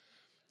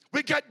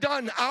 We got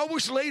done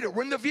hours later.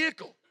 We're in the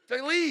vehicle. They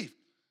leave.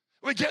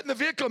 We get in the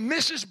vehicle.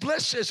 Mrs.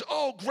 Bliss says,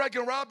 oh, Greg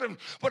and Robin,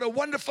 what a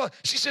wonderful.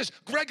 She says,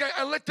 Greg,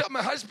 I looked up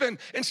my husband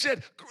and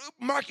said,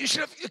 Mark, you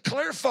should have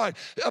clarified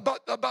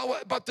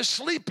about the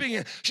sleeping.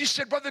 And she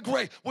said, Brother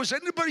Greg, was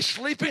anybody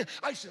sleeping?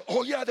 I said,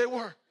 oh, yeah, they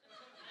were.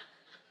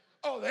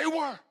 Oh, they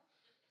were.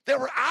 They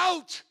were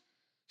out.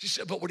 She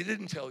said, but what he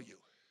didn't tell you,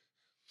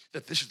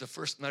 that this is the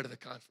first night of the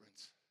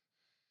conference.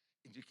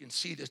 And you can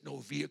see there's no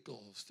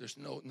vehicles, there's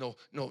no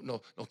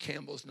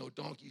camels, no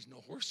donkeys, no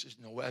horses,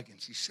 no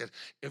wagons. He said,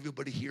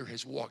 everybody here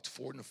has walked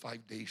 4 to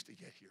 5 days to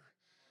get here.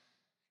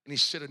 And he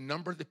said a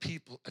number of the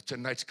people at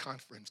tonight's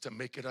conference, to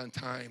make it on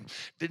time,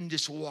 didn't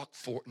just walk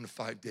 4 and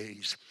 5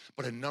 days,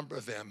 but a number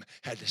of them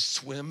had to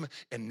swim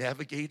and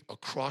navigate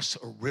across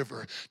a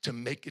river to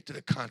make it to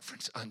the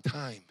conference on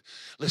time.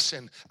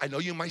 Listen, I know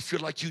you might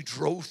feel like you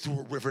drove through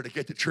a river to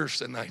get to church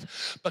tonight,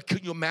 but can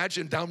you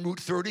imagine down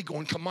Route 30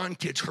 going, come on,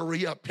 kids,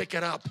 hurry up, pick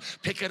it up,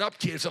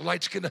 kids, the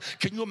light's gonna,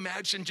 can you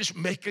imagine just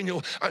making,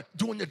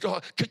 doing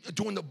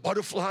the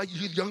butterfly,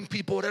 you young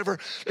people, whatever.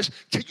 Listen,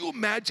 can you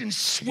imagine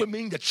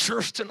swimming to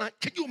church tonight?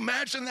 Can you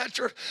imagine that,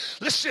 church?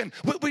 Listen,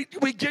 we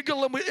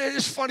giggle and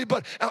it's funny,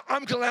 but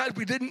I'm glad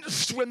we didn't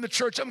swim the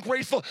church. I'm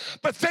grateful.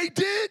 But they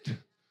did.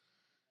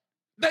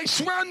 They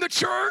swam the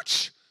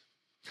church.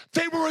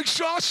 They were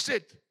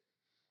exhausted.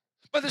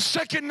 By the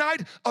second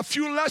night, a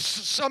few less,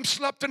 some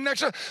slept the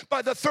next night.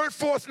 By the third,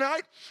 fourth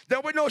night,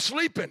 there was no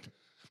sleeping.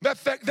 Matter of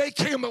fact, they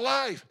came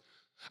alive.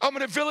 I'm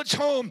in a village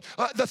home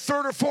the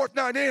third or fourth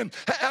night in,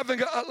 having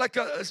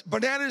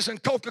bananas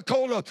and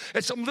Coca-Cola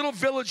at some little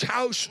village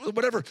house,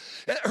 whatever.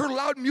 Heard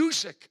loud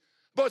music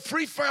about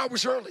 3-4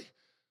 hours early.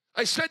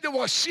 I said to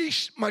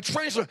Ashish, my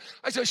translator,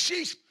 I said,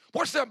 Ashish,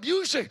 what's that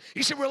music?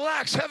 He said,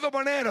 relax, have a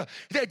banana.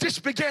 They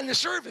just began the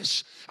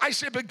service. I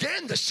said,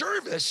 began the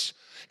service?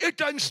 It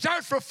doesn't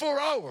start for 4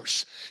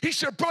 hours. He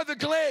said, Brother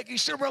Glegg, he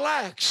said,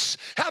 relax,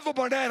 have a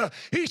banana.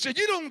 He said,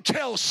 you don't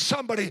tell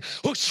somebody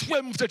who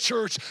swims to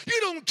church, you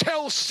don't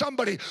tell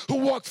somebody who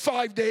walked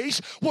 5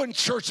 days when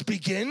church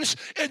begins,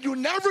 and you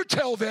never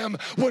tell them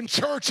when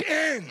church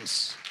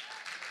ends.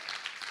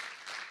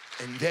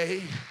 And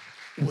they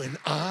went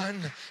on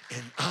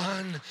and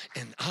on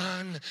and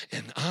on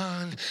and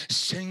on,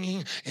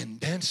 singing and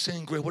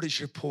dancing. Great, what is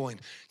your point?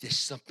 There's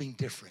something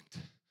different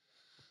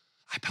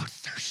about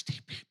thirsty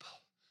people.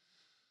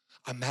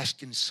 I'm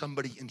asking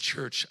somebody in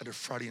church on a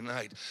Friday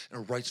night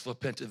in Wrightsville,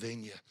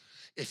 Pennsylvania,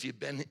 if you've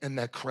been in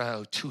that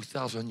crowd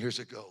 2,000 years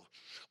ago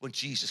when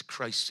Jesus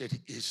Christ said,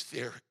 is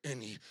there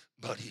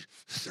anybody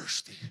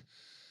thirsty?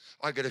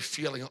 I got a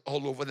feeling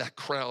all over that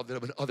crowd there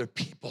have been other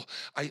people.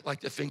 I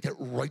like to think that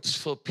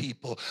Wrightsville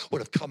people would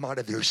have come out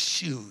of their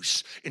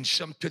shoes and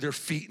jumped to their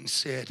feet and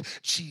said,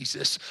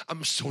 Jesus,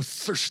 I'm so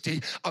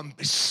thirsty, I'm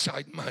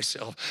beside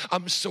myself.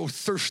 I'm so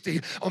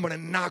thirsty, I'm gonna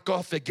knock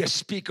off the guest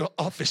speaker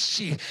off his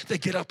seat to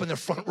get up in the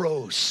front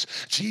rows.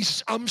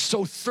 Jesus, I'm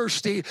so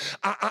thirsty,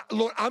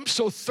 Lord, I'm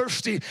so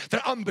thirsty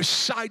that I'm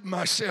beside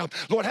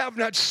myself. Lord, I haven't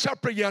had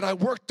supper yet. I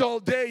worked all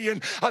day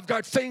and I've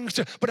got things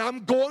to, but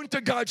I'm going to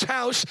God's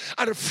house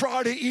on a Friday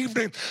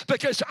evening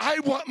because I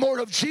want more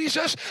of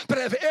Jesus than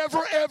I've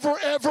ever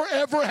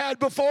had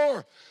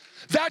before.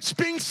 That's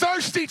being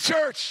thirsty,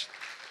 church.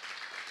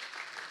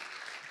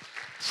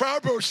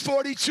 Proverbs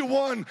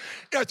 42:1,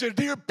 as the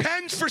deer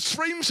pants for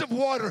streams of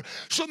water,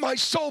 so my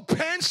soul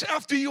pants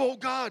after you, O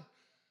God.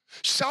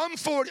 Psalm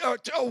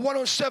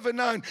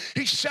 107:9,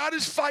 he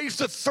satisfies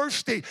the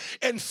thirsty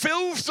and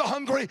fills the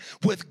hungry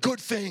with good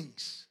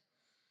things.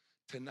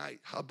 Tonight,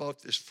 how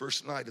about this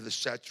first night of the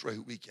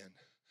Saturate weekend?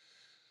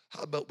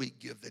 How about we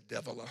give the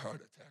devil a heart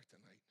attack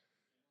tonight?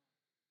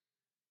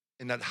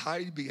 And not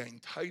hide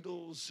behind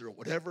titles or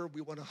whatever we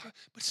want to hide,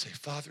 but say,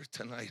 Father,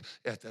 tonight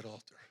at that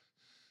altar,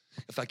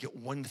 if I get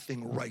one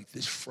thing right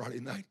this Friday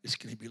night, it's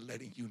going to be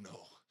letting you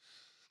know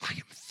I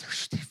am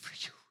thirsty for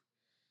you.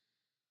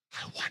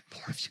 I want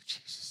more of you,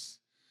 Jesus.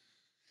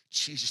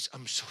 Jesus,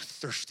 I'm so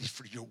thirsty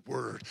for your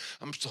word.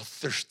 I'm so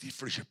thirsty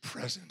for your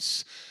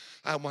presence.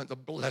 I want to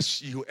bless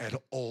you at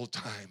all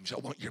times. I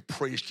want your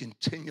praise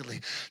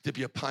continually to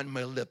be upon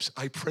my lips.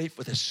 I pray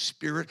for the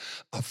spirit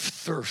of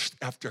thirst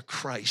after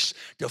Christ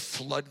to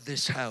flood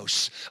this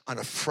house on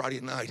a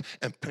Friday night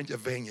in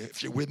Pennsylvania.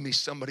 If you're with me,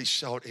 somebody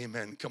shout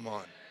amen. Come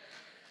on.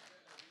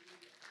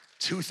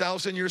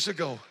 2,000 years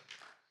ago,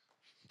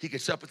 he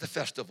gets up at the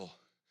festival.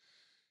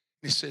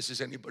 He says,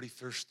 is anybody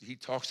thirsty? He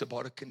talks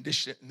about a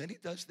condition, and then he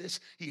does this.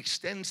 He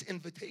extends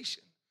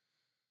invitation.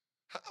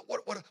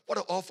 What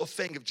an awful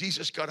thing if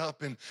Jesus got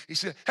up and he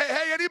said,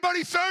 hey,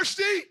 anybody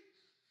thirsty? And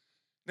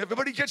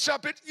everybody gets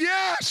up and,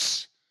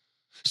 yes.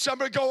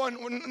 Some are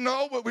going,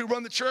 no, we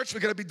run the church. We're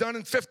going to be done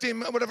in 15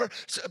 minutes, whatever.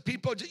 So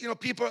people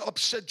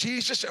upset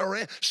Jesus, or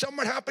some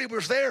were happy he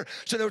was there.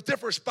 So there were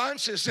different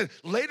responses. And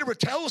later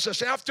it tells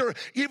us, after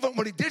even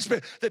when he did,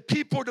 that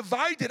people are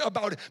divided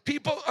about it.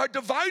 People are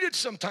divided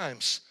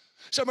sometimes.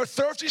 Some are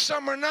thirsty,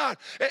 some are not.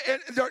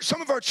 And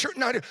some of our church,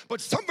 not here,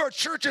 but some of our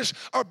churches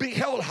are being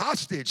held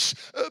hostage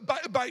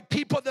by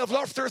people that have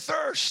lost their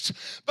thirst.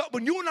 But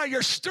when you and I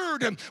are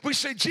stirred and we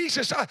say,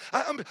 Jesus,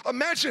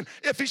 imagine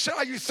if he said,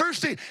 are you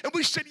thirsty? And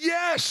we said,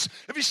 yes.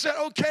 If he said,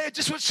 okay,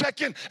 just 1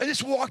 second, and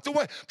just walked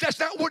away. That's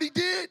not what he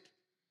did.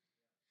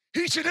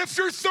 He said, if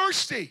you're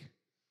thirsty.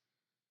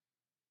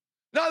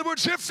 In other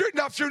words, if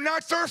you're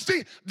not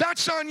thirsty,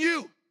 that's on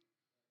you.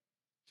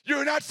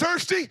 You're not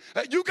thirsty,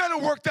 you got to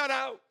work that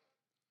out.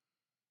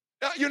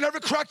 You never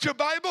cracked your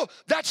Bible,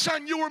 that's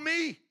on you or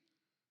me.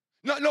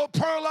 No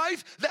prayer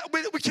life,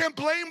 we can't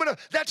blame it.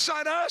 That's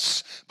on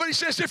us. But he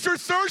says, if you're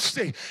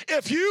thirsty,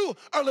 if you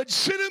are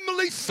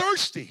legitimately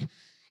thirsty,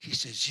 he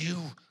says, you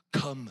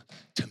come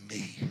to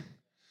me.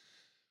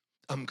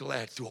 I'm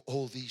glad through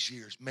all these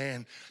years,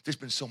 man, there's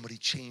been so many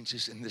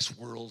changes in this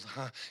world,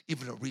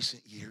 even in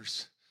recent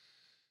years.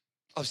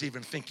 I was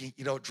even thinking,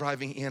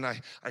 driving in,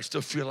 I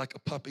still feel like a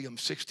puppy. I'm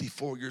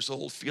 64 years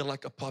old, feel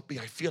like a puppy.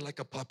 I feel like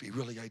a puppy,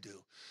 really I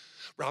do.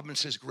 Robin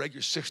says, Greg,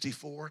 you're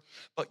 64,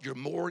 but you're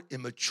more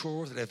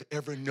immature than I've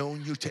ever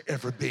known you to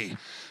ever be.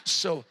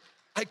 So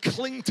I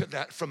cling to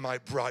that from my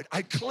bride.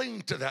 I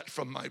cling to that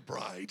from my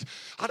bride.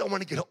 I don't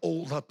want to get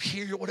old up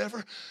here or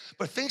whatever,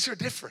 but things are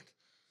different.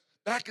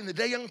 Back in the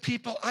day, young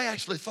people, I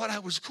actually thought I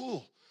was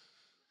cool.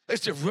 I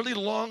used to have really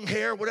long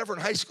hair, whatever, in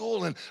high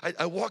school, and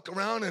I walk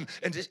around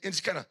and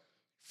just kind of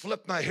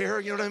flip my hair,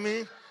 you know what I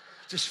mean?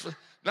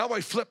 Now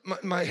I flip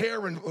my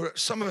hair and or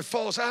some of it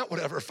falls out,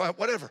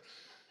 whatever.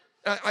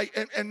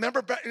 And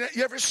remember,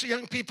 you ever see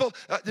young people,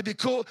 they'd be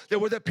cool, they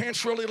wear their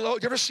pants really low.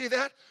 You ever see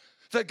that?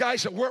 The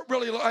guys that work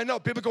really low, I know,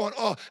 people going,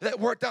 oh, that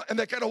worked out, and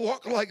they gotta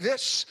walk like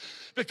this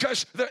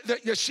because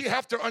you see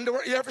half their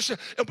underwear. You ever see?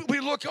 And we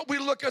look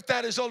at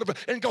that as older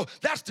and go,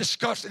 that's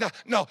disgusting.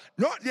 No,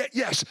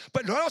 yes,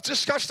 but no, it's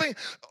disgusting.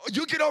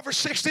 You get over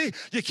 60,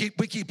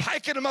 we keep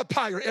hiking them up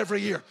higher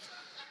every year.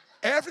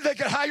 After they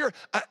get higher,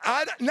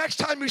 next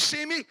time you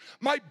see me,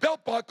 my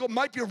belt buckle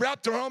might be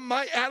wrapped around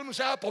my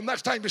Adam's apple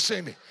next time you see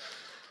me.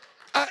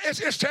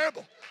 It's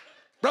terrible.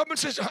 Robin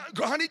says,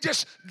 honey,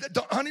 just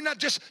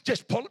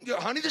pull them.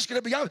 Honey, just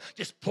gonna be out.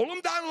 Just pull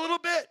them down a little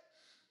bit.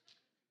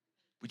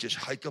 We just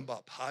hike them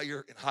up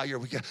higher and higher.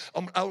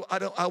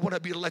 I want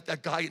to be like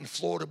that guy in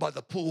Florida by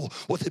the pool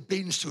with a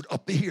bathing suit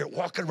up here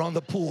walking around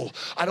the pool.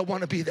 I don't want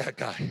to be that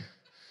guy.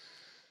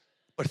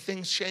 But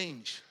things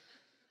change.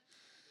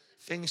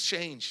 Things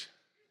change.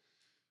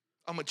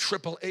 I'm a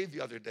AAA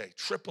the other day,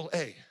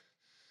 AAA.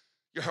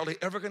 You're hardly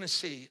ever going to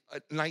see a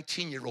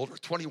 19-year-old or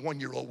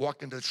 21-year-old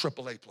walk into a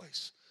AAA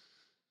place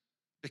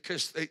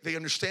because they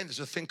understand there's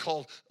a thing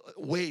called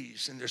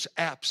Waze and there's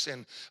apps,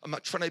 and I'm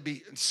not trying to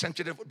be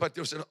insensitive, but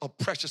there was a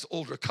precious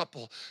older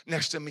couple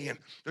next to me, and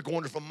they're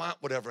going to Vermont,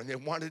 whatever, and they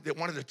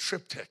wanted a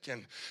triptych,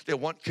 and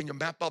can you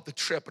map out the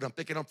trip? And I'm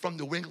thinking, I'm from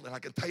New England, I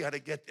can tell you how to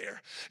get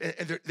there.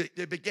 And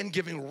they begin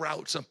giving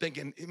routes. I'm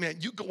thinking, man,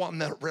 you go on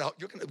that route,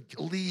 you're going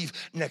to leave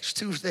next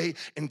Tuesday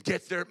and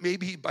get there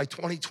maybe by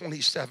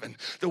 2027,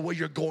 the way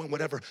you're going,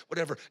 whatever.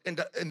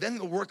 And then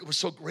the worker was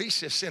so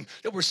gracious, and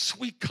they were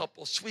sweet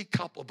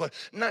couple, but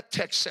not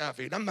tech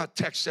savvy. And I'm not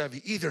tech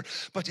savvy either.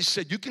 But he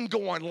said, you can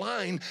go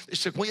online. They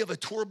said, we have a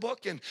tour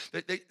book. And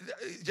they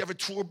have a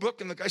tour book.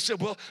 And the guy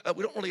said, well,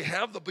 we don't really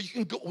have them, but you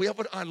can go. We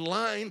have it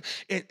online.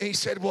 And he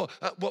said, well,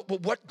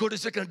 what good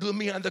is it going to do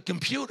me on the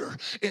computer?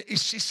 And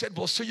she said,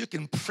 well, so you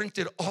can print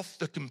it off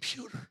the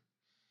computer.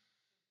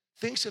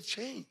 Things have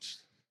changed.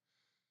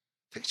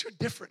 Things are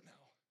different now.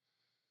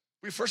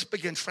 We first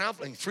began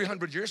traveling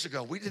 300 years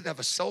ago. We didn't have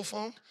a cell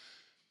phone.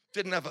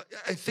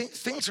 I think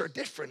things are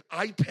different.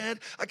 iPad,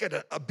 I got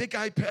a big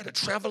iPad, a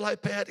travel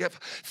iPad.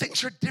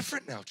 Things are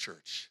different now,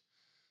 church.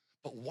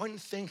 But one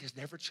thing has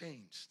never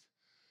changed.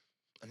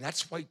 And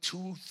that's why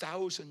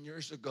 2,000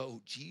 years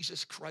ago,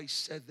 Jesus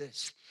Christ said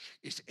this,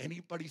 is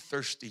anybody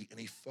thirsty? And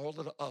he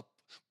followed up,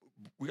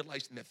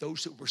 realizing that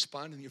those who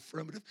respond in the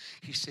affirmative,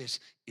 he says,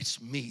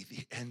 it's me.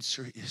 The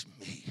answer is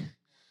me.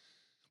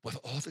 With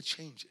all the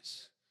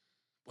changes,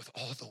 with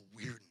all the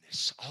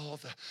weirdness, all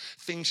the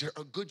things that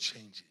are good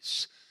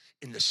changes,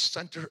 in the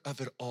center of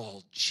it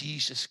all,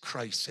 Jesus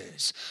Christ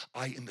says,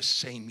 I am the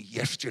same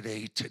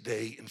yesterday,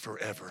 today, and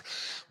forever.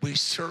 We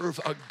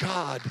serve a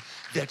God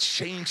that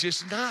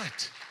changes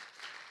not.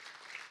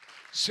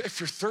 So if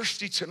you're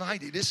thirsty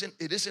tonight, it isn't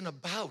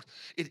about.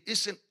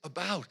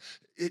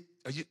 Am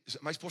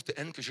I supposed to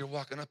end because you're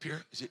walking up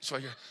here?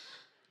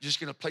 You're just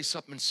going to play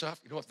something and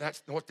stuff? You know what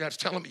that's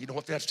telling me? You know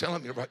what that's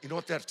telling me? Right? You know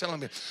what that's telling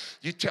me?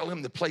 You tell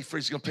him to play for,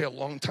 he's going to play a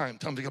long time.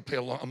 Tell him he's going to play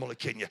a long, I'm only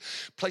kidding you.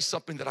 Play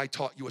something that I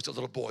taught you as a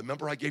little boy.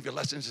 Remember I gave you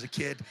lessons as a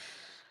kid?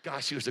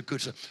 Gosh, he was a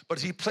good son. But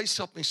he plays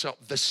something, so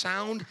the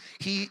sound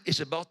he is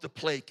about to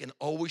play can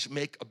always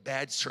make a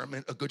bad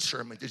sermon a good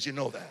sermon. Did you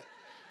know that?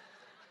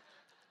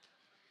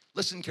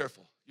 Listen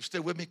careful. You stay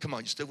with me? Come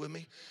on, you stay with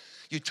me?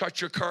 You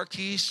touch your car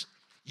keys,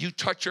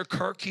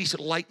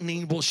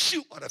 lightning will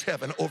shoot out of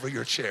heaven over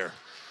your chair.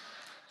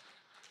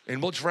 And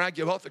we'll drag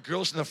you out. The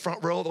girls in the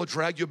front row, they'll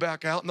drag you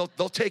back out, and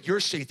they'll take your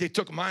seat. They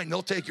took mine.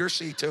 They'll take your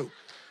seat too.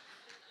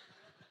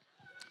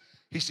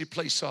 He said,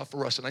 play soft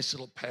for us, a nice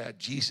little pad.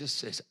 Jesus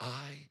says,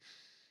 I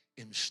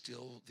am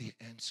still the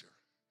answer.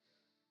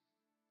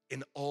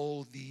 And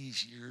all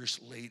these years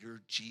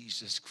later,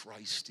 Jesus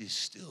Christ is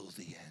still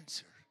the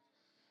answer.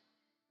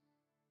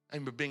 I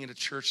remember being in a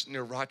church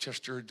near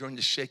Rochester during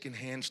the shaking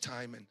hands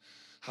time, and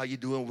how you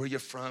doing, where you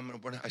from?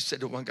 And when I said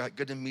to one guy,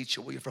 good to meet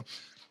you, where you from?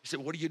 He said,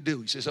 what do you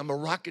do? He says, I'm a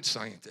rocket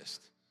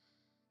scientist.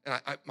 And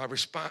my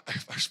response,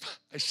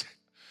 I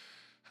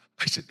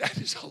said, that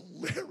is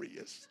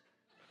hilarious.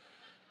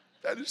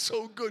 That is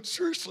so good.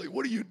 Seriously,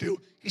 what do you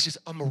do? He says,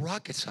 I'm a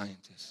rocket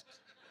scientist.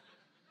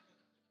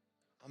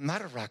 I'm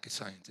not a rocket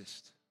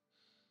scientist.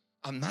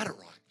 I'm not a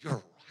rocket. You're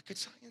a rocket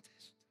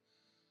scientist?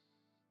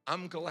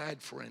 I'm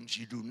glad, friends,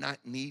 you do not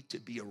need to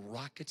be a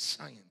rocket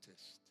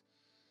scientist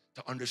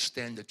to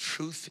understand the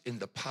truth and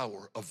the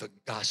power of the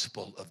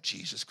gospel of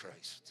Jesus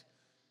Christ.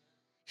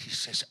 He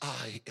says,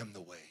 I am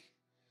the way.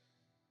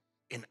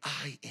 And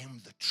I am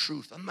the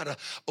truth. I'm not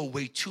a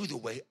way to the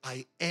way.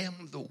 I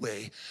am the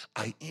way.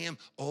 I am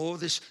all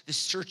this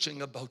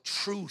searching about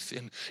truth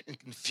and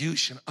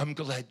confusion. I'm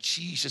glad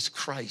Jesus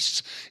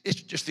Christ is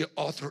just the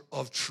author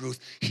of truth.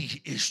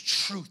 He is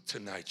truth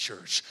tonight,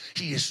 church.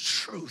 He is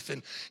truth.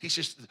 And he's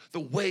just the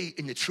way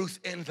and the truth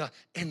and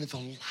the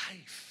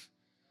life.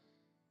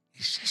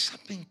 He says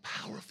something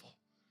powerful.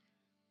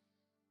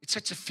 It's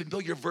such a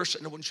familiar verse,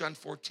 I know in John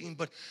 14,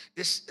 but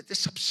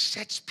this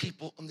upsets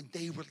people on the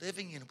day we're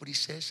living in. But he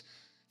says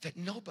that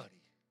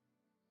nobody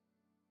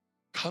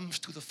comes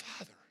to the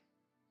Father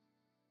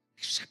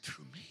except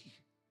through me.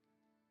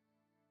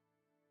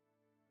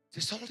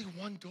 There's only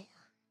one door.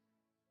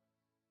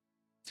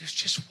 There's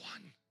just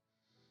one.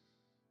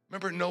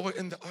 Remember Noah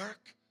in the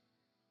ark?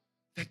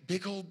 That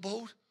big old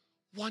boat?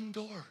 One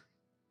door.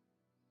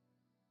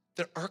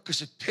 The ark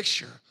is a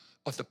picture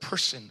of the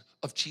person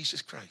of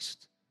Jesus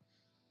Christ.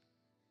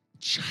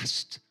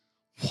 Just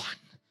one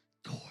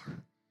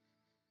door.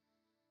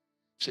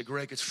 Say,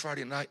 Greg, it's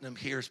Friday night and I'm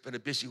here. It's been a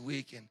busy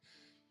week. And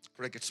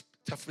Greg, it's a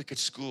tough week at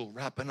school,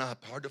 wrapping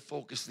up, hard to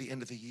focus the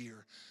end of the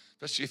year.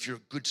 Especially if you're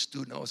a good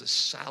student. I was a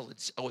solid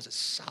C-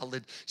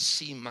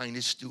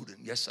 student.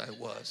 Yes, I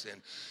was.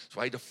 And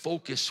so I had to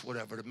focus,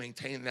 whatever, to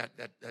maintain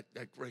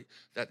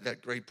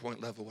that grade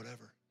point level,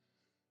 whatever.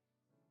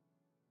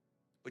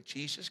 But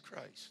Jesus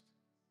Christ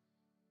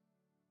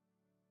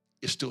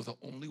is still the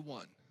only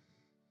one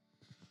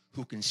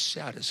who can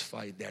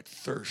satisfy that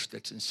thirst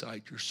that's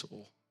inside your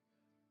soul.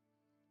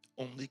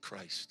 Only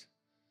Christ.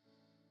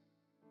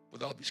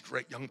 With all these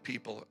great young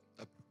people,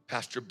 a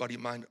pastor buddy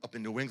of mine up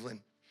in New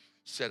England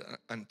said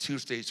on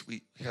Tuesdays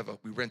we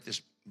rent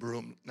this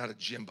room, not a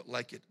gym, but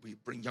like it. We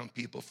bring young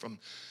people from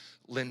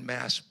Lynn,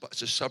 Mass.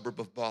 It's a suburb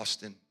of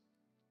Boston.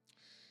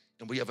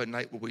 And we have a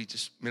night where we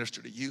just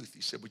minister to youth.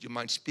 He said, would you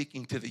mind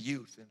speaking to the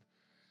youth? And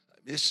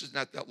this is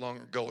not that long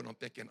ago, and I'm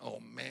thinking, oh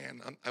man,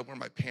 I wear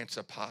my pants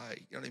up high.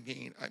 You know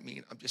what I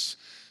mean?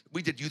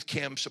 We did youth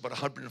camps about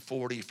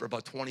 140 for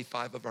about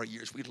 25 of our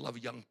years. We love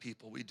young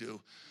people, we do.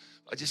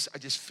 I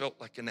just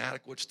felt like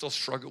inadequate, still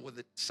struggle with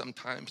it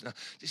sometimes. Now,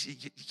 you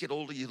get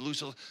older, you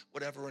lose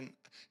whatever,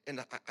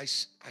 and I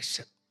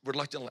said,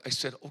 reluctantly, I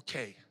said,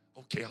 okay,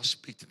 I'll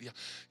speak to the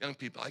young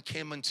people. I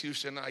came on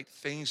Tuesday night,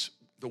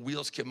 the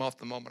wheels came off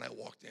the moment I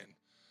walked in.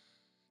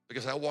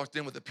 Because I walked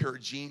in with a pair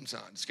of jeans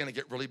on. It's going to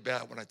get really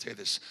bad when I tell you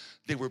this.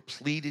 They were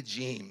pleated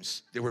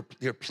jeans. There were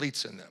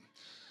pleats in them.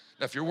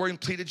 Now, if you're wearing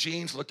pleated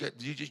jeans, look at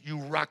you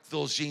rock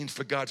those jeans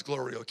for God's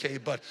glory, okay?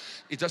 But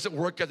it doesn't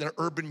work at an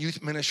urban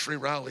youth ministry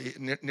rally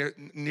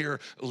near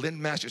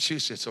Lynn,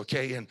 Massachusetts,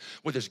 okay? And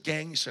where there's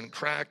gangs and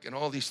crack and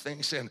all these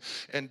things. And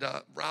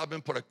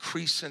Robin put a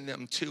crease in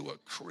them too, a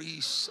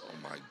crease. Oh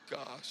my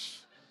gosh.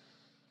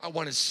 I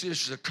wanted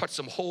scissors to cut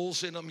some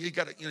holes in them. You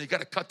gotta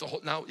cut the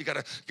hole. Now you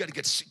gotta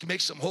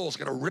make some holes.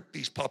 You gotta rip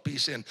these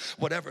puppies and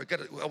whatever.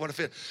 I want to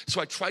fit. So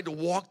I tried to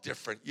walk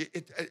different.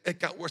 It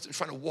got worse than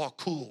trying to walk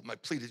cool. My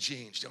pleated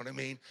jeans. You know what I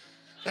mean?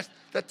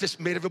 That just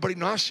made everybody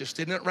nauseous,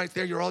 didn't it? Right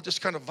there, you're all just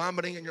kind of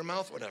vomiting in your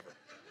mouth, whatever.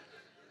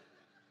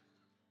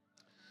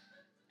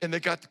 And they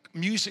got the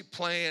music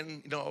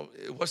playing. You know,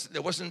 it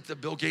wasn't the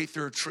Bill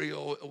Gaither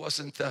trio. It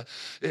wasn't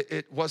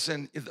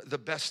the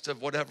best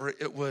of whatever.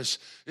 It was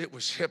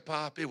hip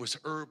hop. It was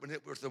urban.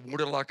 It was the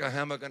water like a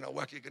hammer, gonna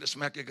whack you, gonna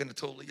smack you, gonna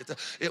totally get the.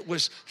 It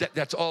was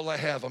that's all I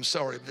have. I'm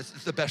sorry. This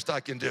is the best I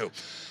can do.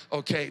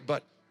 Okay,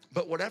 but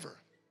whatever.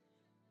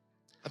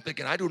 I'm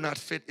thinking I do not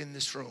fit in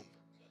this room.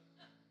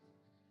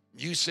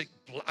 Music,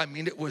 I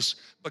mean, it was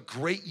a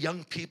great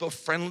young people,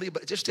 friendly,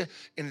 but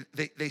and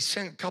they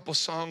sang a couple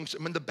songs.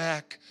 I'm in the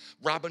back,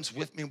 Robin's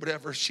with me,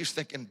 whatever. She's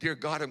thinking, dear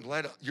God, I'm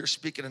glad you're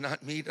speaking and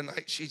not me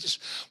tonight.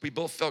 We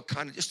both felt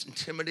kind of just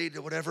intimidated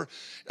or whatever.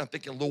 And I'm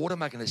thinking, Lord, what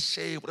am I going to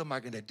say? What am I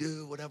going to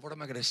do? Whatever, what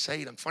am I going to say?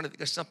 And I'm trying to think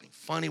of something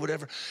funny,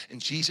 whatever.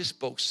 And Jesus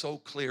spoke so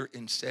clear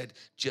and said,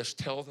 just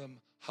tell them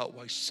how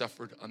I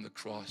suffered on the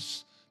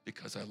cross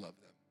because I love them.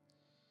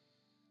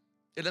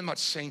 And I'm not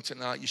saying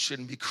tonight you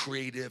shouldn't be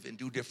creative and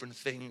do different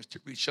things to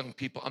reach young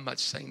people. I'm not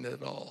saying that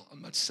at all.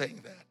 I'm not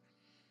saying that.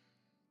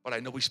 But I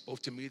know he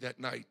spoke to me that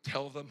night.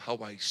 Tell them how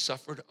I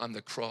suffered on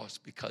the cross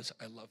because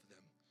I love them.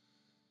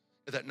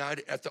 That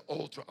night at the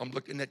altar, I'm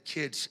looking at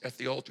kids at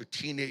the altar,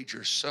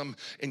 teenagers, some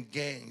in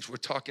gangs. We're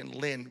talking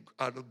Lynn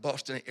out of the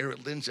Boston area.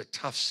 Lynn's a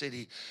tough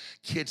city.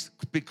 Kids,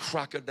 big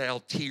crocodile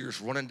tears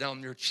running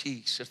down their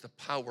cheeks as the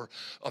power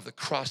of the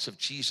cross of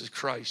Jesus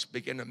Christ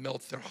began to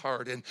melt their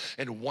heart.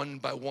 And one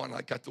by one,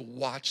 I got to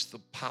watch the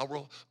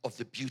power of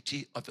the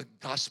beauty of the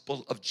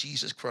gospel of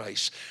Jesus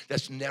Christ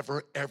that's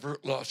never, ever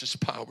lost its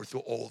power through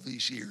all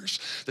these years.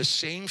 The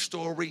same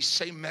story,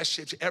 same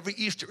message every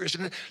Easter,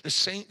 isn't it? The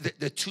same.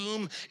 The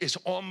tomb is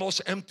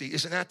almost empty.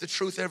 Isn't that the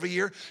truth every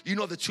year? You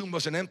know the tomb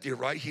wasn't empty,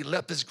 right? He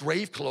left his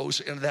grave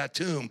clothes in that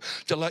tomb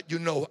to let you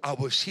know I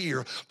was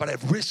here, but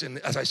I've risen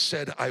as I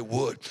said I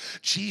would.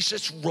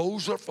 Jesus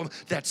rose up from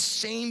that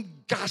same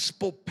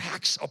gospel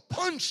packs a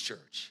punch,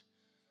 church.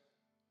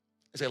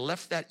 As I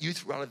left that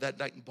youth rally that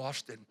night in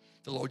Boston,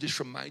 the Lord just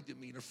reminded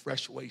me in a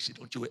fresh way. He said,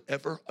 don't you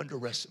ever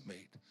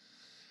underestimate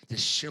the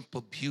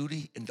simple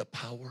beauty and the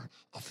power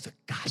of the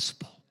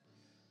gospel.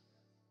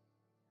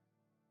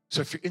 So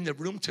if you're in the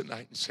room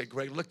tonight and say,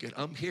 Greg, look it,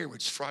 I'm here.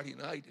 It's Friday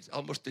night. It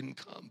almost didn't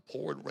come,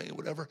 pouring rain,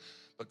 whatever.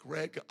 But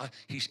Greg,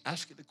 he's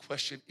asking the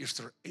question, is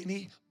there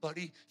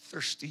anybody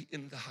thirsty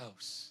in the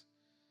house?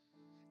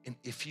 And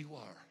if you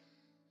are,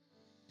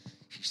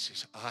 he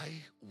says, I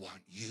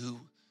want you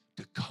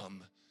to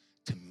come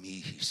to me,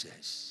 he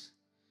says.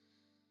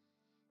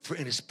 For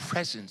in his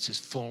presence is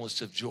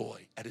fullness of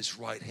joy. At his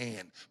right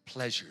hand,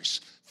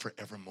 pleasures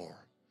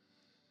forevermore.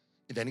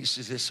 And then he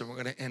says this, and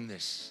we're going to end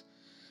this.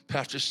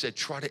 Pastor said,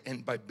 try to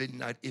end by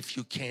midnight if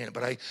you can.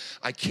 But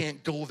I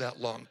can't go that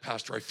long,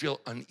 Pastor. I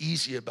feel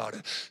uneasy about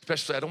it.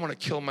 Especially, I don't want to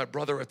kill my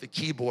brother at the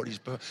keyboard.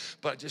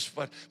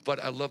 But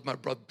I love my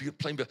brother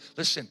playing.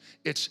 Listen,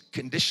 it's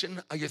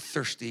condition, are you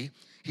thirsty?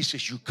 He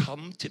says, you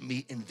come to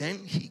me, and then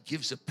he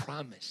gives a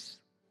promise.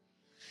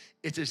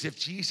 It's as if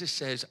Jesus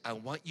says, I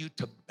want you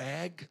to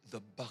bag the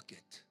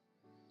bucket.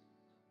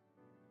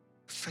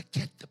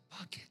 Forget the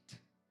bucket.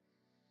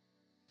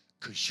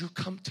 Because you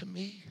come to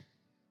me.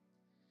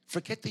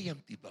 Forget the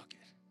empty bucket.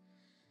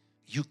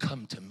 You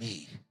come to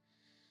me,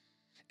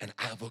 and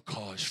I will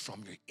cause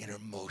from your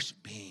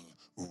innermost being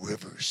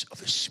rivers of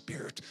the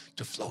Spirit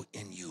to flow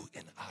in you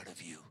and out of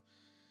you.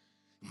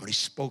 And when he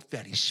spoke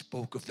that, he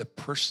spoke of the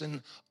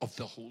person of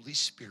the Holy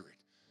Spirit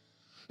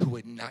who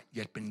had not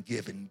yet been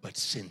given, but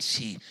since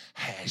he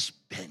has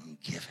been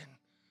given.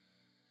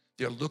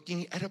 They're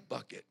looking at a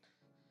bucket,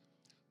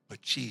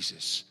 but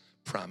Jesus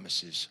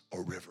promises a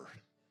river.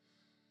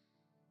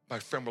 My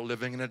friend, we're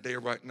living in a day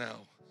right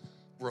now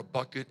where a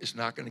bucket is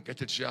not going to get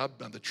the job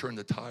done to turn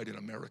the tide in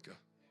America.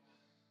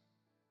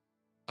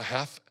 A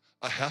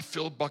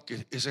half-filled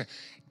bucket is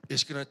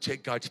going to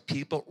take God's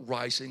people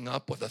rising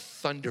up with a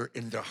thunder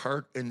in their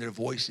heart and their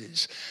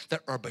voices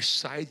that are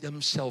beside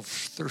themselves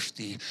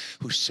thirsty,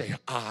 who say,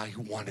 I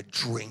want to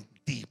drink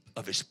deep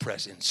of his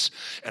presence,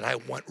 and I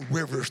want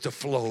rivers to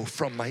flow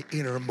from my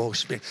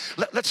innermost being.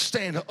 Let's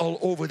stand all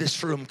over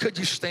this room. Could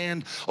you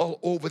stand all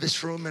over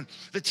this room? And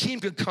the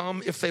team could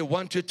come if they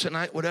want to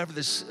tonight, whatever,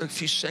 there's a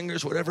few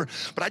singers, whatever.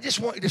 But I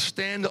just want you to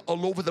stand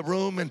all over the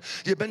room, and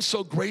you've been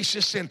so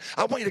gracious, and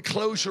I want you to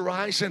close your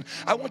eyes, and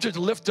I want you to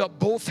lift up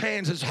both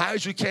hands as high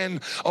as you can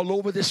all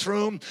over this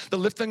room. The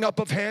lifting up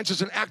of hands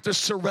is an act of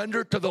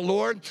surrender to the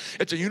Lord.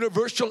 It's a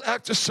universal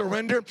act of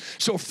surrender.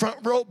 So front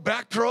row,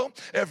 back row,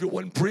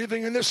 everyone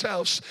breathing in this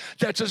house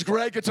that says,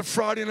 Greg, it's a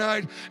Friday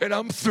night and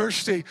I'm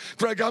thirsty.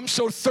 Greg, I'm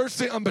so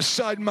thirsty, I'm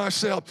beside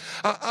myself.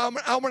 I'm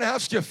going to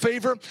ask you a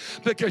favor,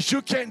 because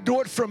you can't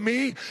do it for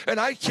me and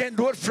I can't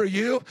do it for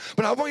you,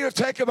 but I want you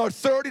to take about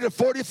 30 to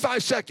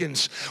 45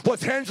 seconds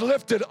with hands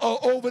lifted all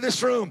over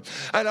this room,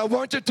 and I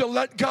want you to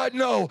let God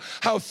know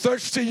how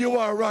thirsty you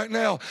are right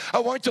now. I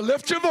want you to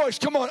lift your voice,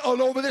 come on,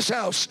 all over this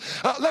house.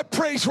 Let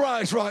praise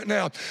rise right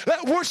now.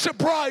 Let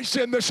worship rise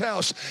in this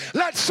house.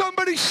 Let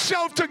somebody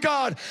shout to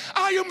God,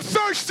 I am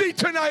thirsty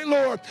tonight,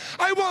 Lord.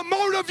 I want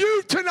more of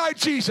you tonight,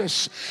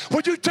 Jesus.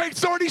 Would you take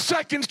 30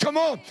 seconds, come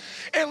on,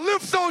 and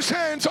lift those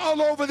hands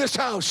all over this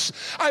house.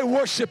 I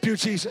worship you,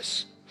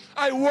 Jesus.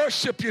 I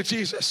worship you,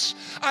 Jesus.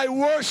 I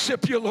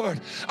worship you,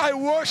 Lord. I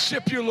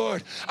worship you,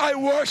 Lord. I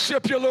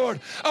worship you, Lord.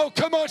 Oh,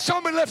 come on,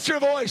 somebody lift your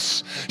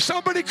voice.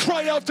 Somebody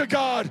cry out to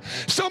God.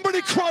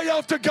 Somebody cry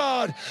out to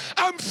God.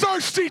 I'm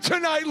thirsty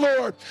tonight,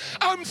 Lord.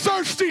 I'm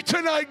thirsty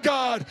tonight,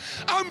 God.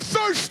 I'm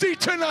thirsty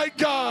tonight,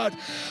 God.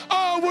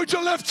 Oh, would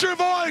you lift your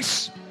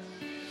voice?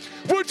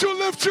 Would you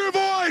lift your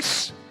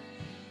voice?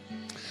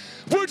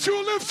 Would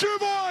you lift your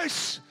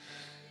voice?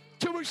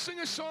 Can we sing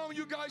a song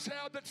you guys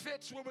have that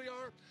fits where we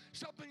are?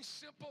 Something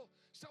simple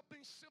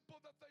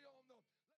that they are.